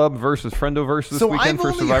Discord Club versus Friendoverse this weekend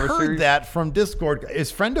for Survivor Series? So I've only heard that from Discord.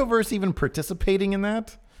 Is Friendoverse even participating in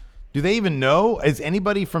that? Do they even know? Is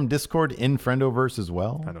anybody from Discord in Friendoverse as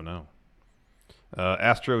well? I don't know.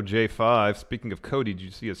 Astro J5, speaking of Cody, did you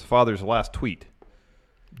see his father's last tweet?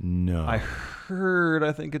 No. I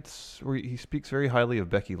think it's where he speaks very highly of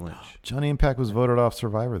Becky Lynch. Johnny Impact was voted off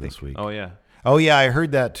Survivor this week. Oh, yeah. Oh, yeah, I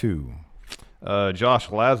heard that too. Josh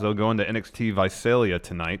Lazo going to NXT Visalia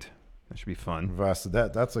tonight. That should be fun. That's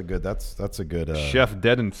a good. Chef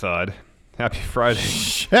Dead Inside. Happy Friday.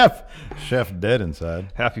 Chef Dead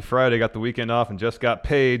Inside. Happy Friday. Got the weekend off and just got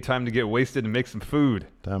paid. Time to get wasted and make some food.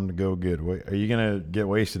 Time to go get. Are you gonna get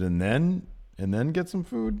wasted and then get some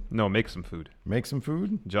food? No, make some food. Make some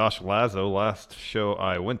food. Josh Lazo. Last show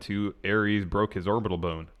I went to, Aries broke his orbital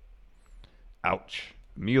bone. Ouch.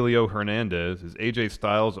 Emilio Hernandez is AJ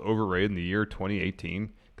Styles overrated in the year 2018.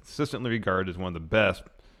 Consistently regarded as one of the best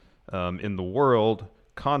in the world.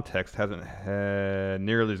 Context hasn't had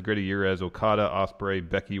nearly as great a year as Okada, Ospreay,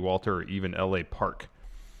 Becky, Walter, or even LA Park.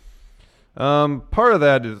 Part of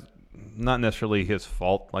that is not necessarily his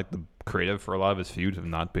fault. Like the creative for a lot of his feuds have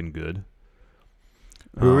not been good.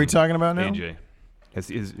 Who are we talking about now? AJ.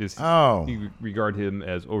 You regard him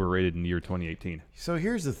as overrated in the year 2018. So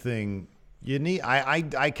here's the thing.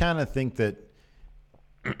 I kind of think that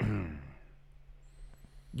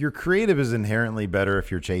your creative is inherently better if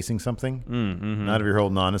you're chasing something, not if you're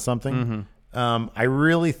holding on to something. I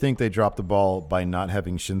really think they dropped the ball by not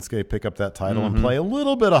having Shinsuke pick up that title and play a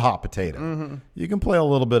little bit of hot potato. You can play a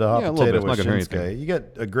little bit of hot potato with Shinsuke. You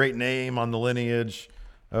get a great name on the lineage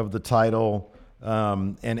of the title,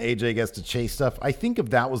 and AJ gets to chase stuff. I think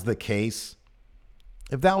if that was the case,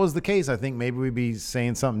 I think maybe we'd be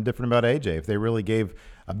saying something different about AJ. If they really gave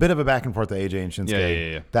a bit of a back and forth to AJ and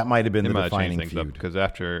Shinsuke, that might have been the defining feud. Because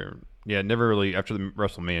after the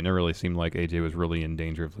WrestleMania, it never really seemed like AJ was really in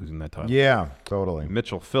danger of losing that title. Yeah, totally.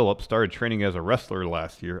 Mitchell Phillips started training as a wrestler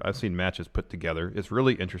last year. I've seen matches put together. It's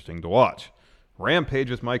really interesting to watch. Rampage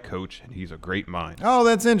is my coach, and he's a great mind. Oh,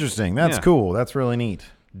 that's interesting. That's cool. That's really neat.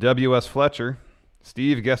 W.S. Fletcher.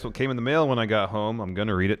 Steve, guess what came in the mail when I got home? I'm going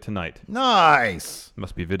to read it tonight. Nice.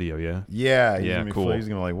 Must be video, yeah? Yeah, cool. He's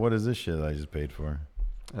going to be like, what is this shit I just paid for?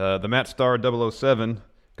 The Matt Star 007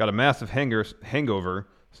 got a massive hangover,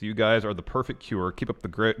 so you guys are the perfect cure. Keep up the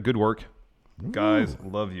good work. Guys,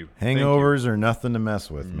 love you. Hangovers are nothing to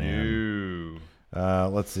mess with, man.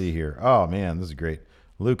 Let's see here. Oh, man, this is great.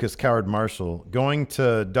 Lucas Coward Marshall going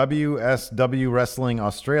to WSW Wrestling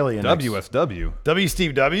Australia. WSW? W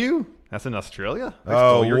Steve W? That's in Australia?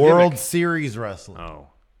 World Series Wrestling.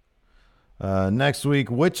 Oh. Next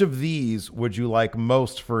week, which of these would you like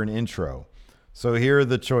most for an intro? So here are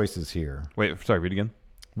the choices here. Wait, sorry, read again.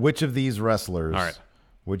 Which of these wrestlers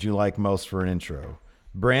would you like most for an intro?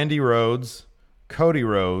 Brandy Rhodes, Cody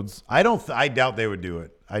Rhodes. I doubt they would do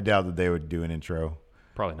it. I doubt that they would do an intro.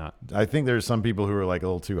 Probably not. I think there's some people who are like a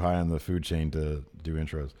little too high on the food chain to do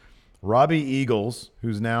intros. Robbie Eagles,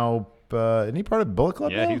 who's now isn't he part of Bullet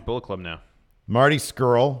Club now? Yeah, he's Bullet Club now. Marty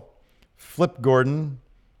Scurll, Flip Gordon,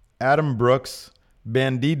 Adam Brooks,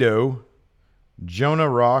 Bandido, Jonah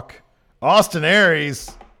Rock, Austin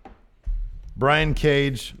Aries, Brian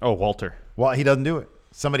Cage. Oh, Walter. Well, he doesn't do it.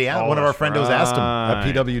 Somebody asked. One of our friendos asked him at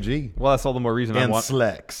PWG. Well, that's all the more reason and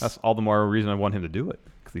Slex. That's all the more reason I want him to do it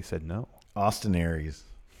because he said no. Austin Aries.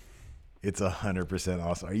 It's 100%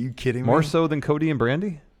 awesome. Are you kidding me? More so than Cody and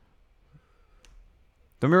Brandy?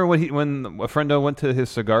 Don't remember when a friendo went to his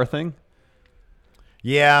cigar thing?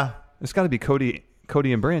 Yeah. It's got to be Cody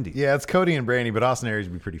and Brandy. Yeah, it's Cody and Brandy, but Austin Aries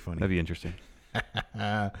would be pretty funny. That'd be interesting.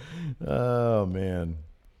 Oh, man.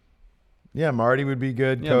 Yeah, Marty would be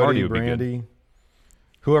good. Yeah, Cody, Marty would Brandy. be good.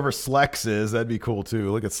 Whoever Slex is, that'd be cool,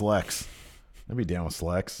 too. Look at Slex. I'd be down with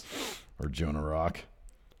Slex or Jonah Rock.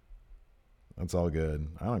 That's all good.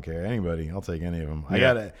 I don't care. Anybody. I'll take any of them. Yeah. I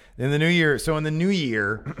got it. In the new year. So in the new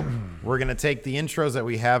year, we're going to take the intros that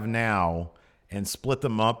we have now and split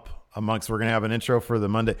them up amongst. We're going to have an intro for the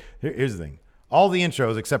Monday. Here's the thing. All the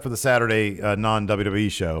intros, except for the Saturday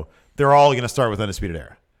non-WWE show, they're all going to start with Undisputed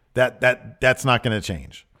Era. That's not going to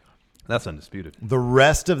change. That's undisputed. The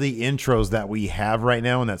rest of the intros that we have right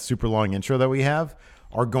now and that super long intro that we have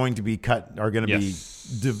are going to be be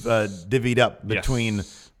divvied up between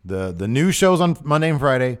the new shows on Monday and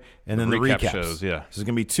Friday and then the recap shows. Yeah. So there's going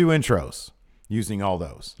to be 2 intros using all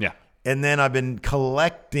those. Yeah. And then I've been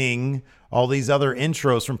collecting all these other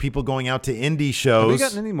intros from people going out to indie shows. Have we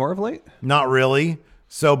gotten any more of late? Not really.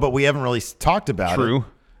 So, but we haven't really talked about it. True.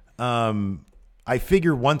 I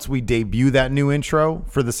figure once we debut that new intro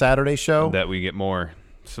for the Saturday show, that we get more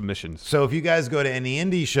submissions. So if you guys go to any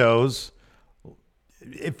indie shows,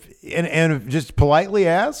 and just politely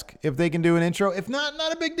ask if they can do an intro. If not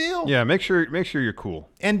a big deal. Yeah, make sure you're cool.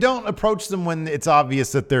 And don't approach them when it's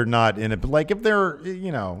obvious that they're not in it. But like if they're,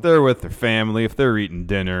 they're with their family, if they're eating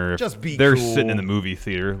dinner, just be they're cool. sitting in the movie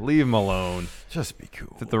theater, leave them alone. Just be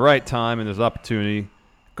cool. If at the right time and there's opportunity,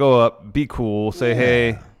 go up, be cool, say,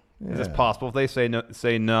 hey, is this possible? If they say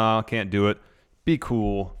no, can't do it, be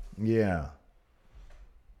cool. Yeah.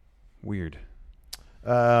 Weird.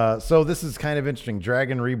 So this is kind of interesting.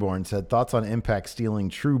 Dragon Reborn said thoughts on Impact stealing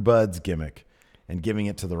True Bud's gimmick and giving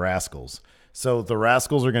it to the Rascals. So the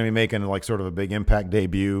Rascals are going to be making like sort of a big Impact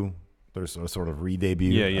debut. There's a sort of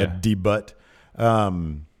re-debut, a debut.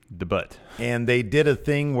 Debut. And they did a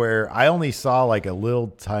thing where I only saw like a little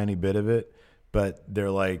tiny bit of it, but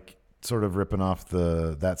they're like sort of ripping off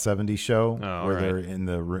That 70s show where they're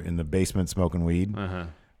in the basement smoking weed. Uh-huh.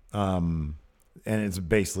 And it's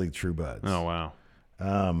basically True Buds. Oh wow.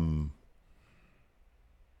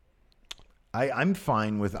 I'm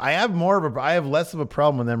fine with. I have less of a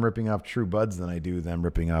problem with them ripping off True Buds than I do them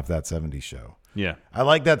ripping off That 70s show. Yeah. I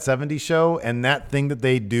like that 70s show, and that thing that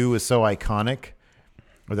they do is so iconic,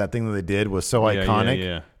 or that thing that they did was so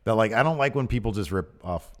iconic that, like, I don't like when people just rip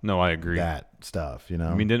off. No, I agree. That stuff, you know?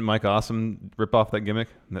 I mean, didn't Mike Awesome rip off that gimmick,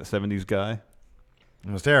 that 70s guy?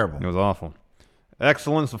 It was terrible. It was awful.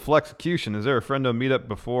 Excellence of Flexecution. Is there a friendo meetup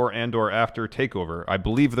before and or after TakeOver? I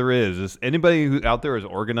believe there is. Is anybody who out there is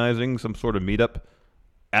organizing some sort of meetup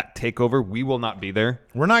at TakeOver? We will not be there.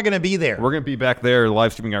 We're not going to be there. We're going to be back there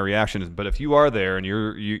live streaming our reactions. But if you are there and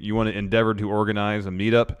you want to endeavor to organize a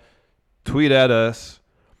meetup, tweet at us.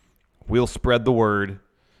 We'll spread the word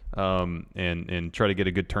and try to get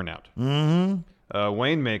a good turnout. Mm-hmm.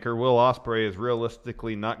 Wayne Maker, Will Ospreay is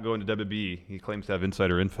realistically not going to WWE. He claims to have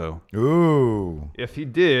insider info. Ooh. If he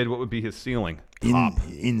did, what would be his ceiling? Top.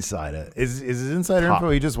 Insider. Is his insider Top. info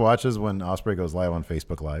he just watches when Ospreay goes live on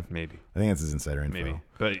Facebook Live? Maybe. I think that's his insider info. Maybe.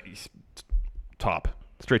 But he's top.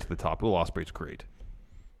 Straight to the top. Will Ospreay's great.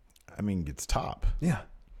 I mean, it's top. Yeah.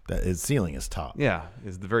 His ceiling is top. Yeah.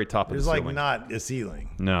 Is the very top of the ceiling. There's like not a ceiling.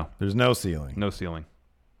 No. There's no ceiling. No ceiling.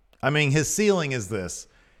 I mean, his ceiling is this.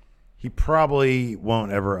 He probably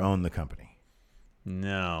won't ever own the company.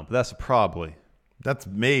 No, but that's probably. That's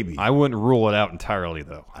maybe. I wouldn't rule it out entirely,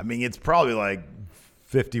 though. I mean, it's probably like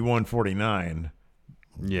 51-49.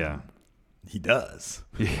 Yeah. He does.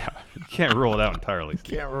 Yeah. You can't rule it out entirely.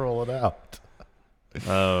 Can't rule it out. You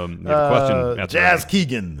have a question. Jazz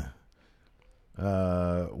Keegan.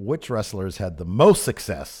 Which wrestlers had the most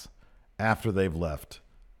success after they've left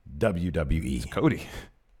WWE? It's Cody.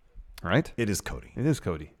 Right? It is Cody. It is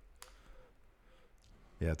Cody.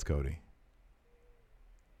 Yeah, it's Cody.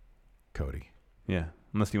 Cody. Yeah.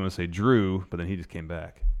 Unless you want to say Drew, but then he just came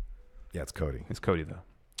back. Yeah, it's Cody. It's Cody,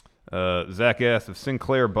 though. Zach asked, if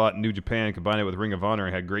Sinclair bought New Japan and combined it with Ring of Honor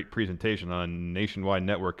and had great presentation on a nationwide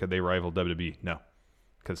network, could they rival WWE? No.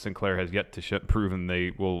 Because Sinclair has yet to proven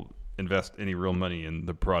they will invest any real money in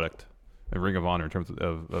the product and Ring of Honor in terms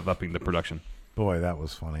of upping the production. Boy, that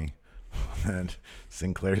was funny. And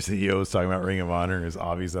Sinclair CEO is talking about Ring of Honor is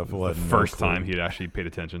obvious up the first time he'd actually paid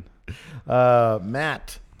attention.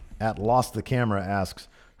 Matt at Lost the Camera asks,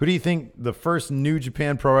 who do you think the first New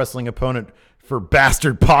Japan Pro Wrestling opponent for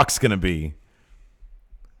Bastard Pac's going to be?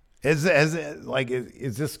 Is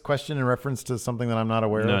this question in reference to something that I'm not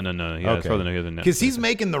aware of? No. Yeah, okay. Because he's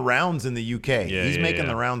making the rounds in the UK. Yeah, he's making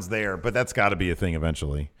the rounds there, but that's got to be a thing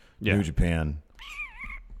eventually. Yeah. New Japan.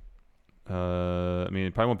 I mean,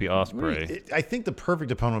 it probably won't be Ospreay. I think the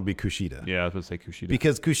perfect opponent would be Kushida. Yeah, I was going to say Kushida.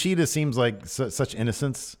 Because Kushida seems like such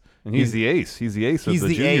innocence. And he's the ace. He's the ace of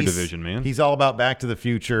the junior division, man. He's all about Back to the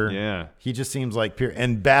Future. Yeah. He just seems like pure.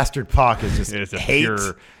 And Bastard Pac is just it's hate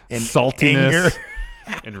pure and saltiness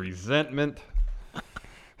anger. And resentment.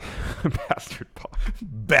 Bastard Pac.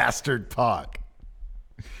 Bastard Pac.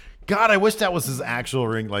 God, I wish that was his actual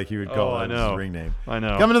ring, like he would call it his ring name. I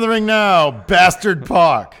know. Coming to the ring now, Bastard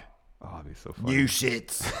Pac. Oh, that'd be so funny. You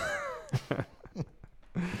shits.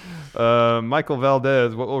 Michael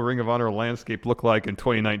Valdez, what will Ring of Honor landscape look like in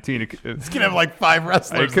 2019? It's going to have like 5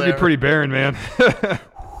 wrestlers. It could be pretty barren, man.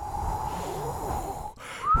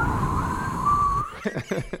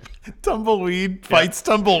 Tumbleweed fights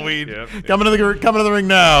Tumbleweed. Yep. Coming to the ring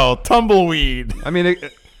now, Tumbleweed. I mean,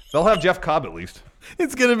 they'll have Jeff Cobb at least.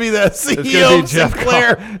 It's going to be the CEO it's gonna be Jeff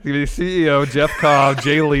Sinclair. Cobb. It's going to be CEO, Jeff Cobb,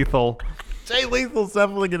 Jay Lethal. Jay Lethal's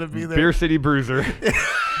definitely going to be there. Beer City Bruiser.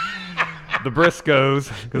 The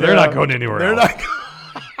Briscoes. Because they're not going anywhere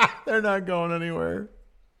They're not going anywhere.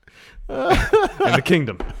 And the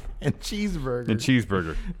Kingdom. And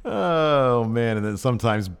Cheeseburger. Oh, man. And then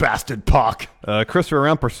sometimes Bastard Pac. Christopher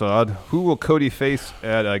Rampersad. Who will Cody face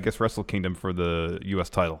at, I guess, Wrestle Kingdom for the U.S.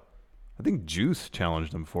 title? I think Juice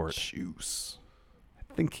challenged him for it. Juice.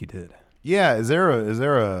 I think he did. Yeah. Is there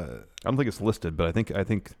a? I don't think it's listed, but I think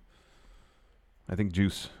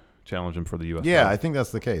Juice challenged him for the U.S. Yeah, title. I think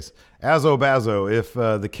that's the case. Azo Bazo, if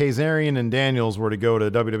the Kazarian and Daniels were to go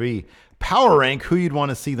to WWE, power rank who you'd want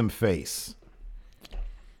to see them face.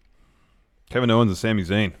 Kevin Owens and Sami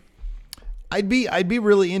Zayn. I'd be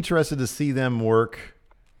really interested to see them work.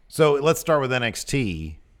 So let's start with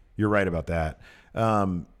NXT. You're right about that.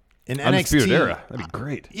 In Undisputed NXT Era. That'd be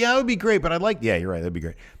great. Yeah, it would be great. But you're right. That'd be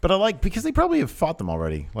great. But I like, because they probably have fought them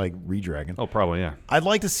already, like Redragon. Oh, probably, yeah. I'd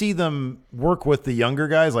like to see them work with the younger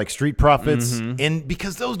guys, like Street Profits, and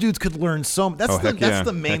because those dudes could learn so much. That's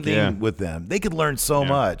the main thing with them. They could learn so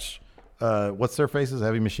much. What's their faces?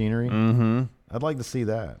 Heavy Machinery. Mm-hmm. I'd like to see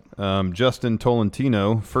that. Justin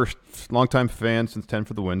Tolentino, first longtime fan since 10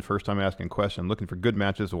 for the win. First time asking a question. Looking for good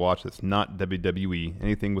matches to watch that's not WWE.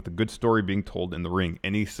 Anything with a good story being told in the ring.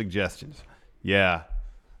 Any suggestions? Yeah.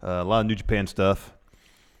 A lot of New Japan stuff.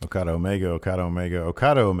 Okada Omega, Okada Omega,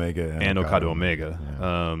 Okada Omega, and Okada Omega.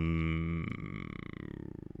 Yeah.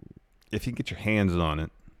 If you can get your hands on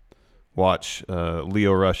it, watch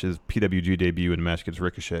Lio Rush's PWG debut in a match against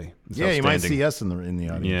Ricochet. It's you might see us in the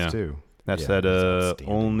audience too. That's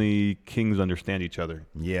Only Kings Understand Each Other.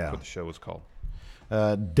 Yeah. That's what the show was called.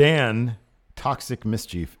 Dan, Toxic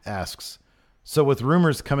Mischief, asks, so with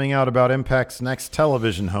rumors coming out about Impact's next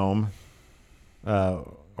television home,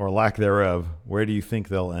 or lack thereof, where do you think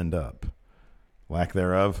they'll end up? Lack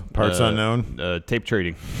thereof? Parts unknown? Tape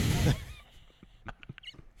trading.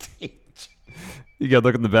 You got to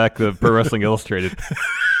look in the back of Pro Wrestling Illustrated.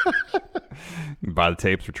 You can buy the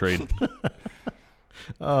tapes for trade.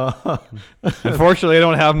 Unfortunately, I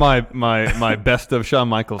don't have my best of Shawn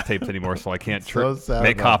Michaels tapes anymore, so I can't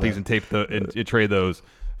make copies and trade those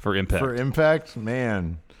for Impact. For Impact,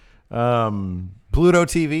 man. Pluto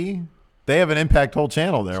TV, they have an Impact whole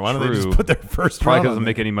channel there. Why don't they just put their first? Probably doesn't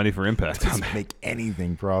make any money for Impact. Doesn't make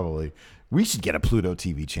anything. Probably. We should get a Pluto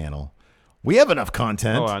TV channel. We have enough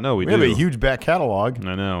content. Oh, I know we do. We have a huge back catalog.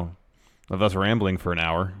 I know. Of us rambling for an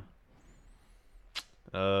hour.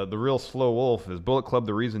 The real slow wolf is Bullet Club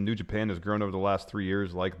the reason New Japan has grown over the last 3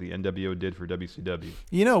 years like the NWO did for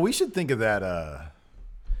WCW. We should think of that.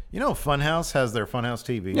 Funhouse has their Funhouse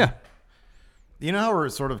TV. Yeah. You know how we're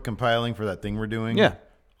sort of compiling for that thing we're doing? Yeah.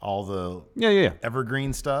 All the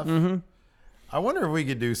evergreen stuff? Mm-hmm. I wonder if we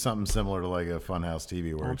could do something similar to like a Funhouse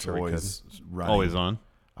TV where it's always running. Always on.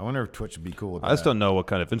 I wonder if Twitch would be cool with that. I just don't know what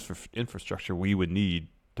kind of infrastructure we would need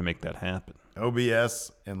to make that happen.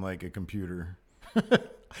 OBS and like a computer.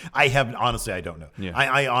 I don't know. Yeah.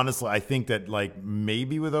 I honestly think that like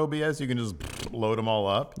maybe with OBS you can just load them all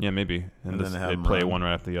up. Yeah, maybe. And then have them play run. one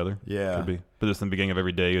right after the other. Yeah. Could be. But just in the beginning of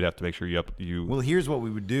every day, you'd have to make sure you. Well, here's what we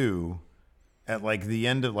would do. At like the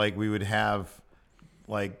end of like we would have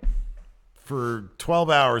like for 12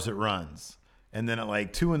 hours it runs. And then at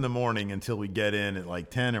like 2 a.m. until we get in at like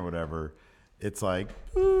 10 or whatever, it's like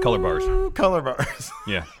color bars. Color bars.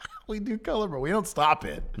 Yeah. We do color bars. We don't stop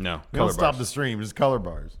it. No. We don't stop the stream. Just color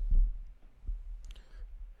bars.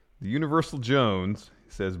 The Universal Jones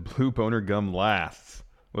says Blue Boner Gum lasts.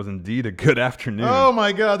 Was indeed a good afternoon. Oh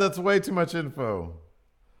my God, that's way too much info.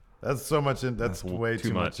 That's so much. That's way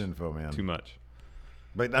too much info, man. Too much.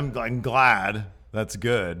 But I'm glad. That's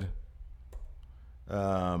good.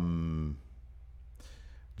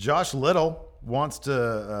 Josh Little wants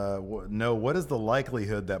to know what is the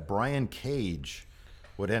likelihood that Brian Cage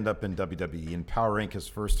would end up in WWE and Power Rank his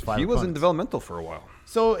first 5 He was in opponents. developmental for a while.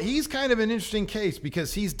 So he's kind of an interesting case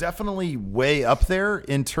because he's definitely way up there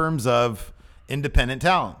in terms of independent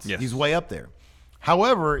talents. Yes. He's way up there.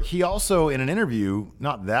 However, he also, in an interview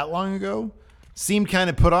not that long ago, seemed kind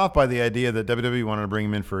of put off by the idea that WWE wanted to bring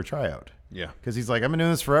him in for a tryout. Yeah. Because he's like, I've been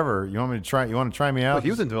doing this forever. You want to try me out? Look,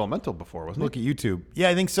 he was in developmental before, wasn't he? Look at YouTube. Yeah,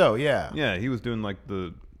 I think so. Yeah. Yeah, he was doing like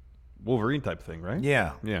the Wolverine type thing, right?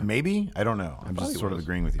 Yeah. Yeah. Maybe. I don't know. I'm just sort of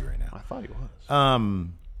agreeing with you right now. I thought he was.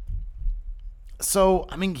 So,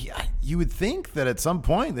 I mean, you would think that at some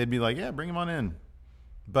point they'd be like, yeah, bring him on in.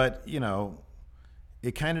 But,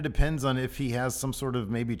 it kind of depends on if he has some sort of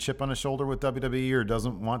maybe chip on his shoulder with WWE or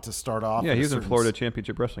doesn't want to start off. Yeah, he was in Florida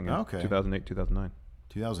Championship Wrestling in 2008, 2009.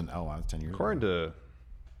 2000. Oh, wow, 10 years According ago.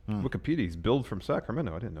 to Wikipedia, he's billed from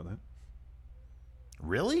Sacramento. I didn't know that.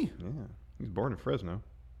 Really? Yeah. He's born in Fresno.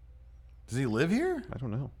 Does he live here? I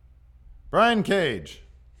don't know. Brian Cage.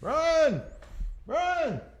 Brian!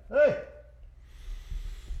 Hey!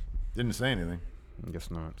 Didn't say anything. I guess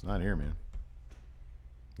not. It's not here, man.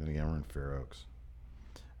 Then again, we're in Fair Oaks.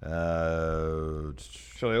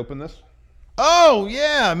 Shall I open this? Oh,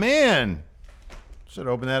 yeah, man. Should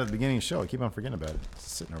have opened that at the beginning of the show. I keep on forgetting about it. It's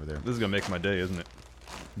sitting over there. This is going to make my day, isn't it?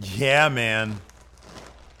 Yeah, man.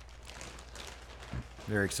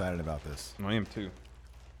 Very excited about this. I am too.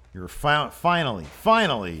 You're finally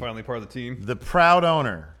part of the team. The proud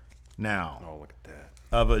owner now. Oh, look at that.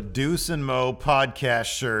 Of a Deuce and Mo podcast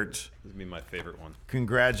shirt. This is be my favorite one.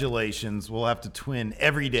 Congratulations. We'll have to twin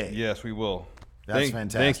every day. Yes, we will. That's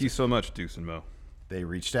fantastic. Thank you so much, Deuce and Mo. They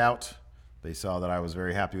reached out. They saw that I was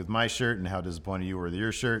very happy with my shirt and how disappointed you were with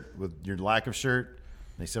your shirt, with your lack of shirt.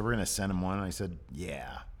 They said, we're going to send them one. And I said,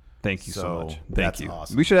 yeah. Thank you so much. Thank you.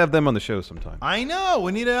 Awesome. We should have them on the show sometime. I know.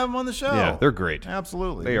 We need to have them on the show. Yeah, they're great.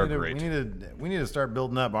 Absolutely. They are great. We need to start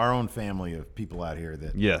building up our own family of people out here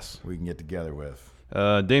that we can get together with.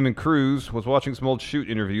 Damon Cruz was watching some old shoot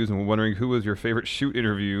interviews and wondering who was your favorite shoot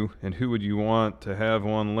interview and who would you want to have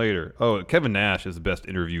on later. Oh, Kevin Nash is the best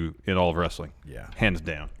interview in all of wrestling. Yeah. Hands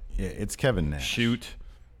down. Yeah, it's Kevin Nash. Shoot,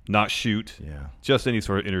 not shoot. Yeah. Just any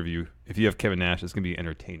sort of interview. If you have Kevin Nash, it's going to be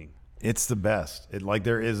entertaining. It's the best.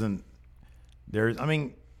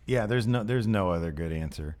 Yeah, there's no other good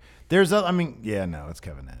answer. It's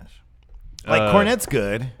Kevin Nash. Like Cornette's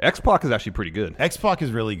good. X-Pac is actually pretty good. X-Pac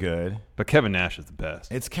is really good. But Kevin Nash is the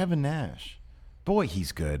best. It's Kevin Nash. Boy,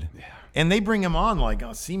 he's good. Yeah. And they bring him on like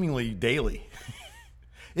seemingly daily.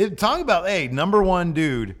 Talking about, number one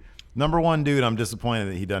dude, I'm disappointed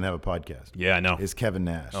that he doesn't have a podcast. Yeah, I know. Is Kevin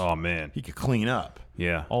Nash. Oh, man. He could clean up.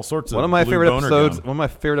 Yeah. All sorts of One of my favorite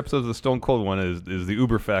episodes of the Stone Cold one is the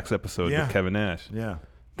Uberfax episode with Kevin Nash. Yeah.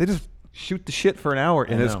 They just shoot the shit for an hour,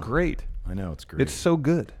 and it's great. I know, it's great. It's so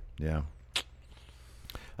good. Yeah.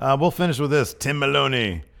 We'll finish with this. Tim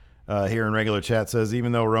Maloney here in regular chat says,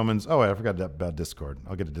 even though Roman's... Oh, wait, I forgot about Discord.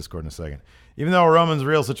 I'll get to Discord in a second. Even though Roman's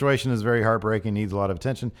real situation is very heartbreaking, needs a lot of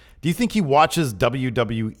attention, do you think he watches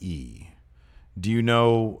WWE? Do you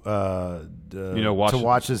know... to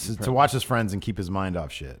watch his friends and keep his mind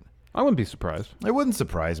off shit? I wouldn't be surprised. It wouldn't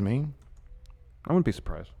surprise me. I wouldn't be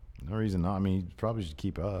surprised. No reason not. I mean, he probably should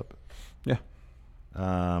keep up. Yeah.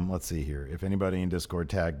 Let's see here. If anybody in Discord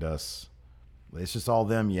tagged us, it's just all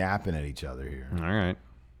them yapping at each other here. All right.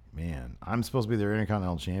 Man, I'm supposed to be their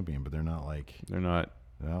Intercontinental Champion, but they're not like... They're not.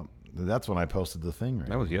 Well, that's when I posted the thing, right?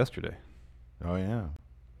 That was yesterday. Oh, yeah.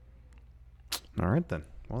 All right, then.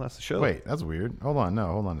 Well, that's the show. Wait, that's weird. Hold on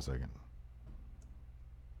a second.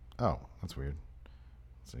 Oh, that's weird.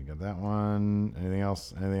 So you got that one. Anything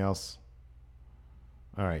else?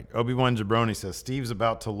 All right. Obi-Wan Jabroni says, Steve's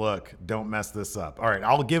about to look. Don't mess this up. All right,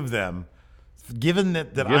 I'll give them... Given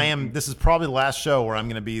that this is probably the last show where I'm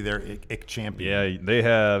going to be their IC champion. Yeah, they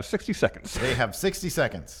have 60 seconds. They have 60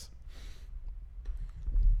 seconds.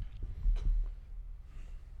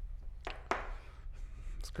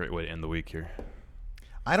 It's a great way to end the week here.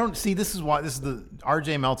 I don't see. This is the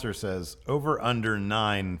RJ Meltzer says over under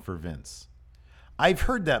 9 for Vince. I've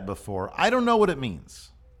heard that before. I don't know what it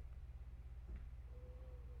means.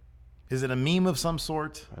 Is it a meme of some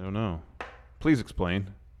sort? I don't know. Please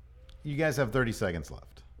explain. You guys have 30 seconds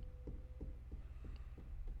left.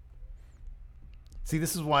 See,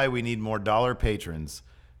 this is why we need more dollar patrons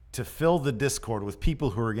to fill the Discord with people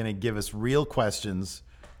who are going to give us real questions.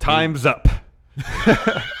 Time's up.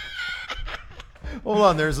 Hold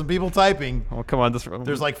on, there's some people typing. Oh, come on.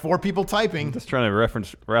 There's like 4 people typing. I'm just trying to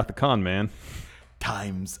reference Wrath of Khan, man.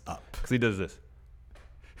 Time's up. Because he does this.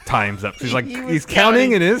 Time's up. He's like, he's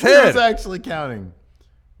counting in his head. He was actually counting.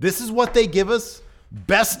 This is what they give us?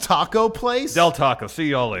 Best taco place? Del Taco. See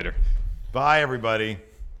y'all later. Bye, everybody.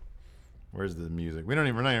 Where's the music? We're not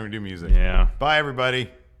even going to do music. Yeah. Bye, everybody.